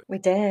 We did. We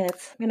did. I'm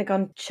gonna go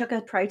and chug a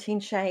protein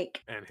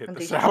shake And hit and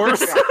the do showers.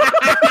 some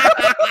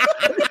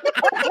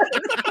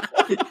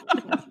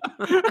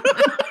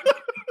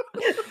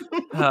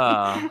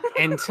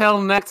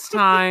Until next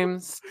time,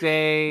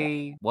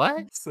 stay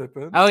what?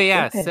 Sipping. Oh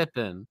yeah,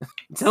 sipping.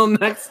 Until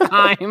next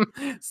time,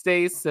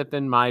 stay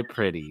sipping, my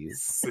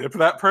pretties. Sip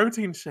that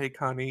protein shake,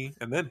 honey,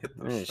 and then hit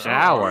the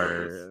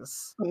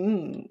showers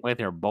with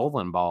your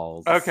bowling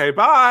balls. Okay,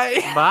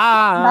 bye.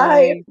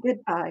 Bye.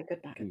 Goodbye.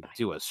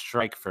 Do a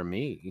strike for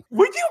me.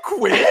 Would you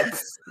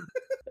quit?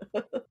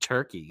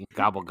 Turkey.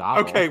 Gobble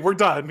gobble. Okay, we're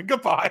done.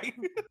 Goodbye.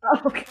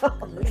 Oh,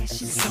 God.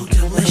 So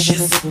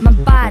delicious. My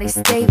body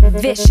stay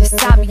vicious.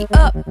 I be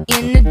up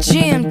in the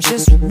gym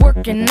just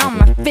working on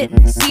my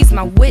fitness. He's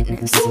my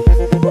witness.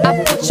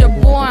 I put your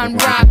boy on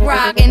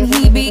rock, and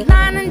he be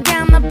lining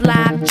down the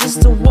block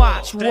just to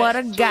watch what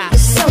I got.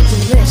 It's so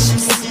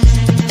delicious.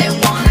 They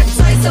want a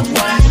taste of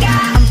what I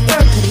got. I'm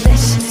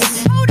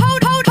fergalicious. Hold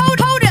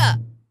up.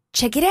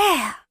 Check it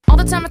out. All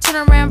the time I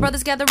turn around,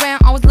 brothers gather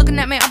round, always looking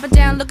at me up and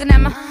down, looking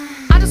at my.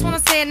 I just wanna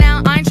say it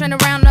now, I ain't trying to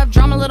round up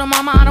drama, little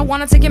mama, I don't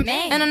wanna take it.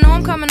 And I know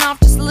I'm coming off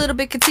just a little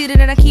bit conceited,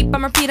 and I keep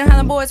on repeating how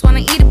the boys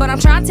wanna eat it, but I'm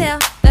trying to tell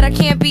that I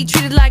can't be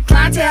treated like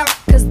clientele,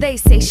 cause they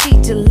say she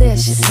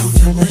delicious.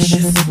 So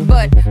delicious.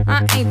 But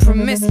I ain't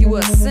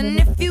promiscuous, and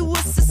if you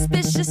was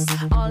suspicious,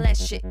 all that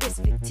shit is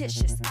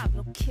fictitious. I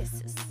blow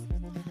kisses.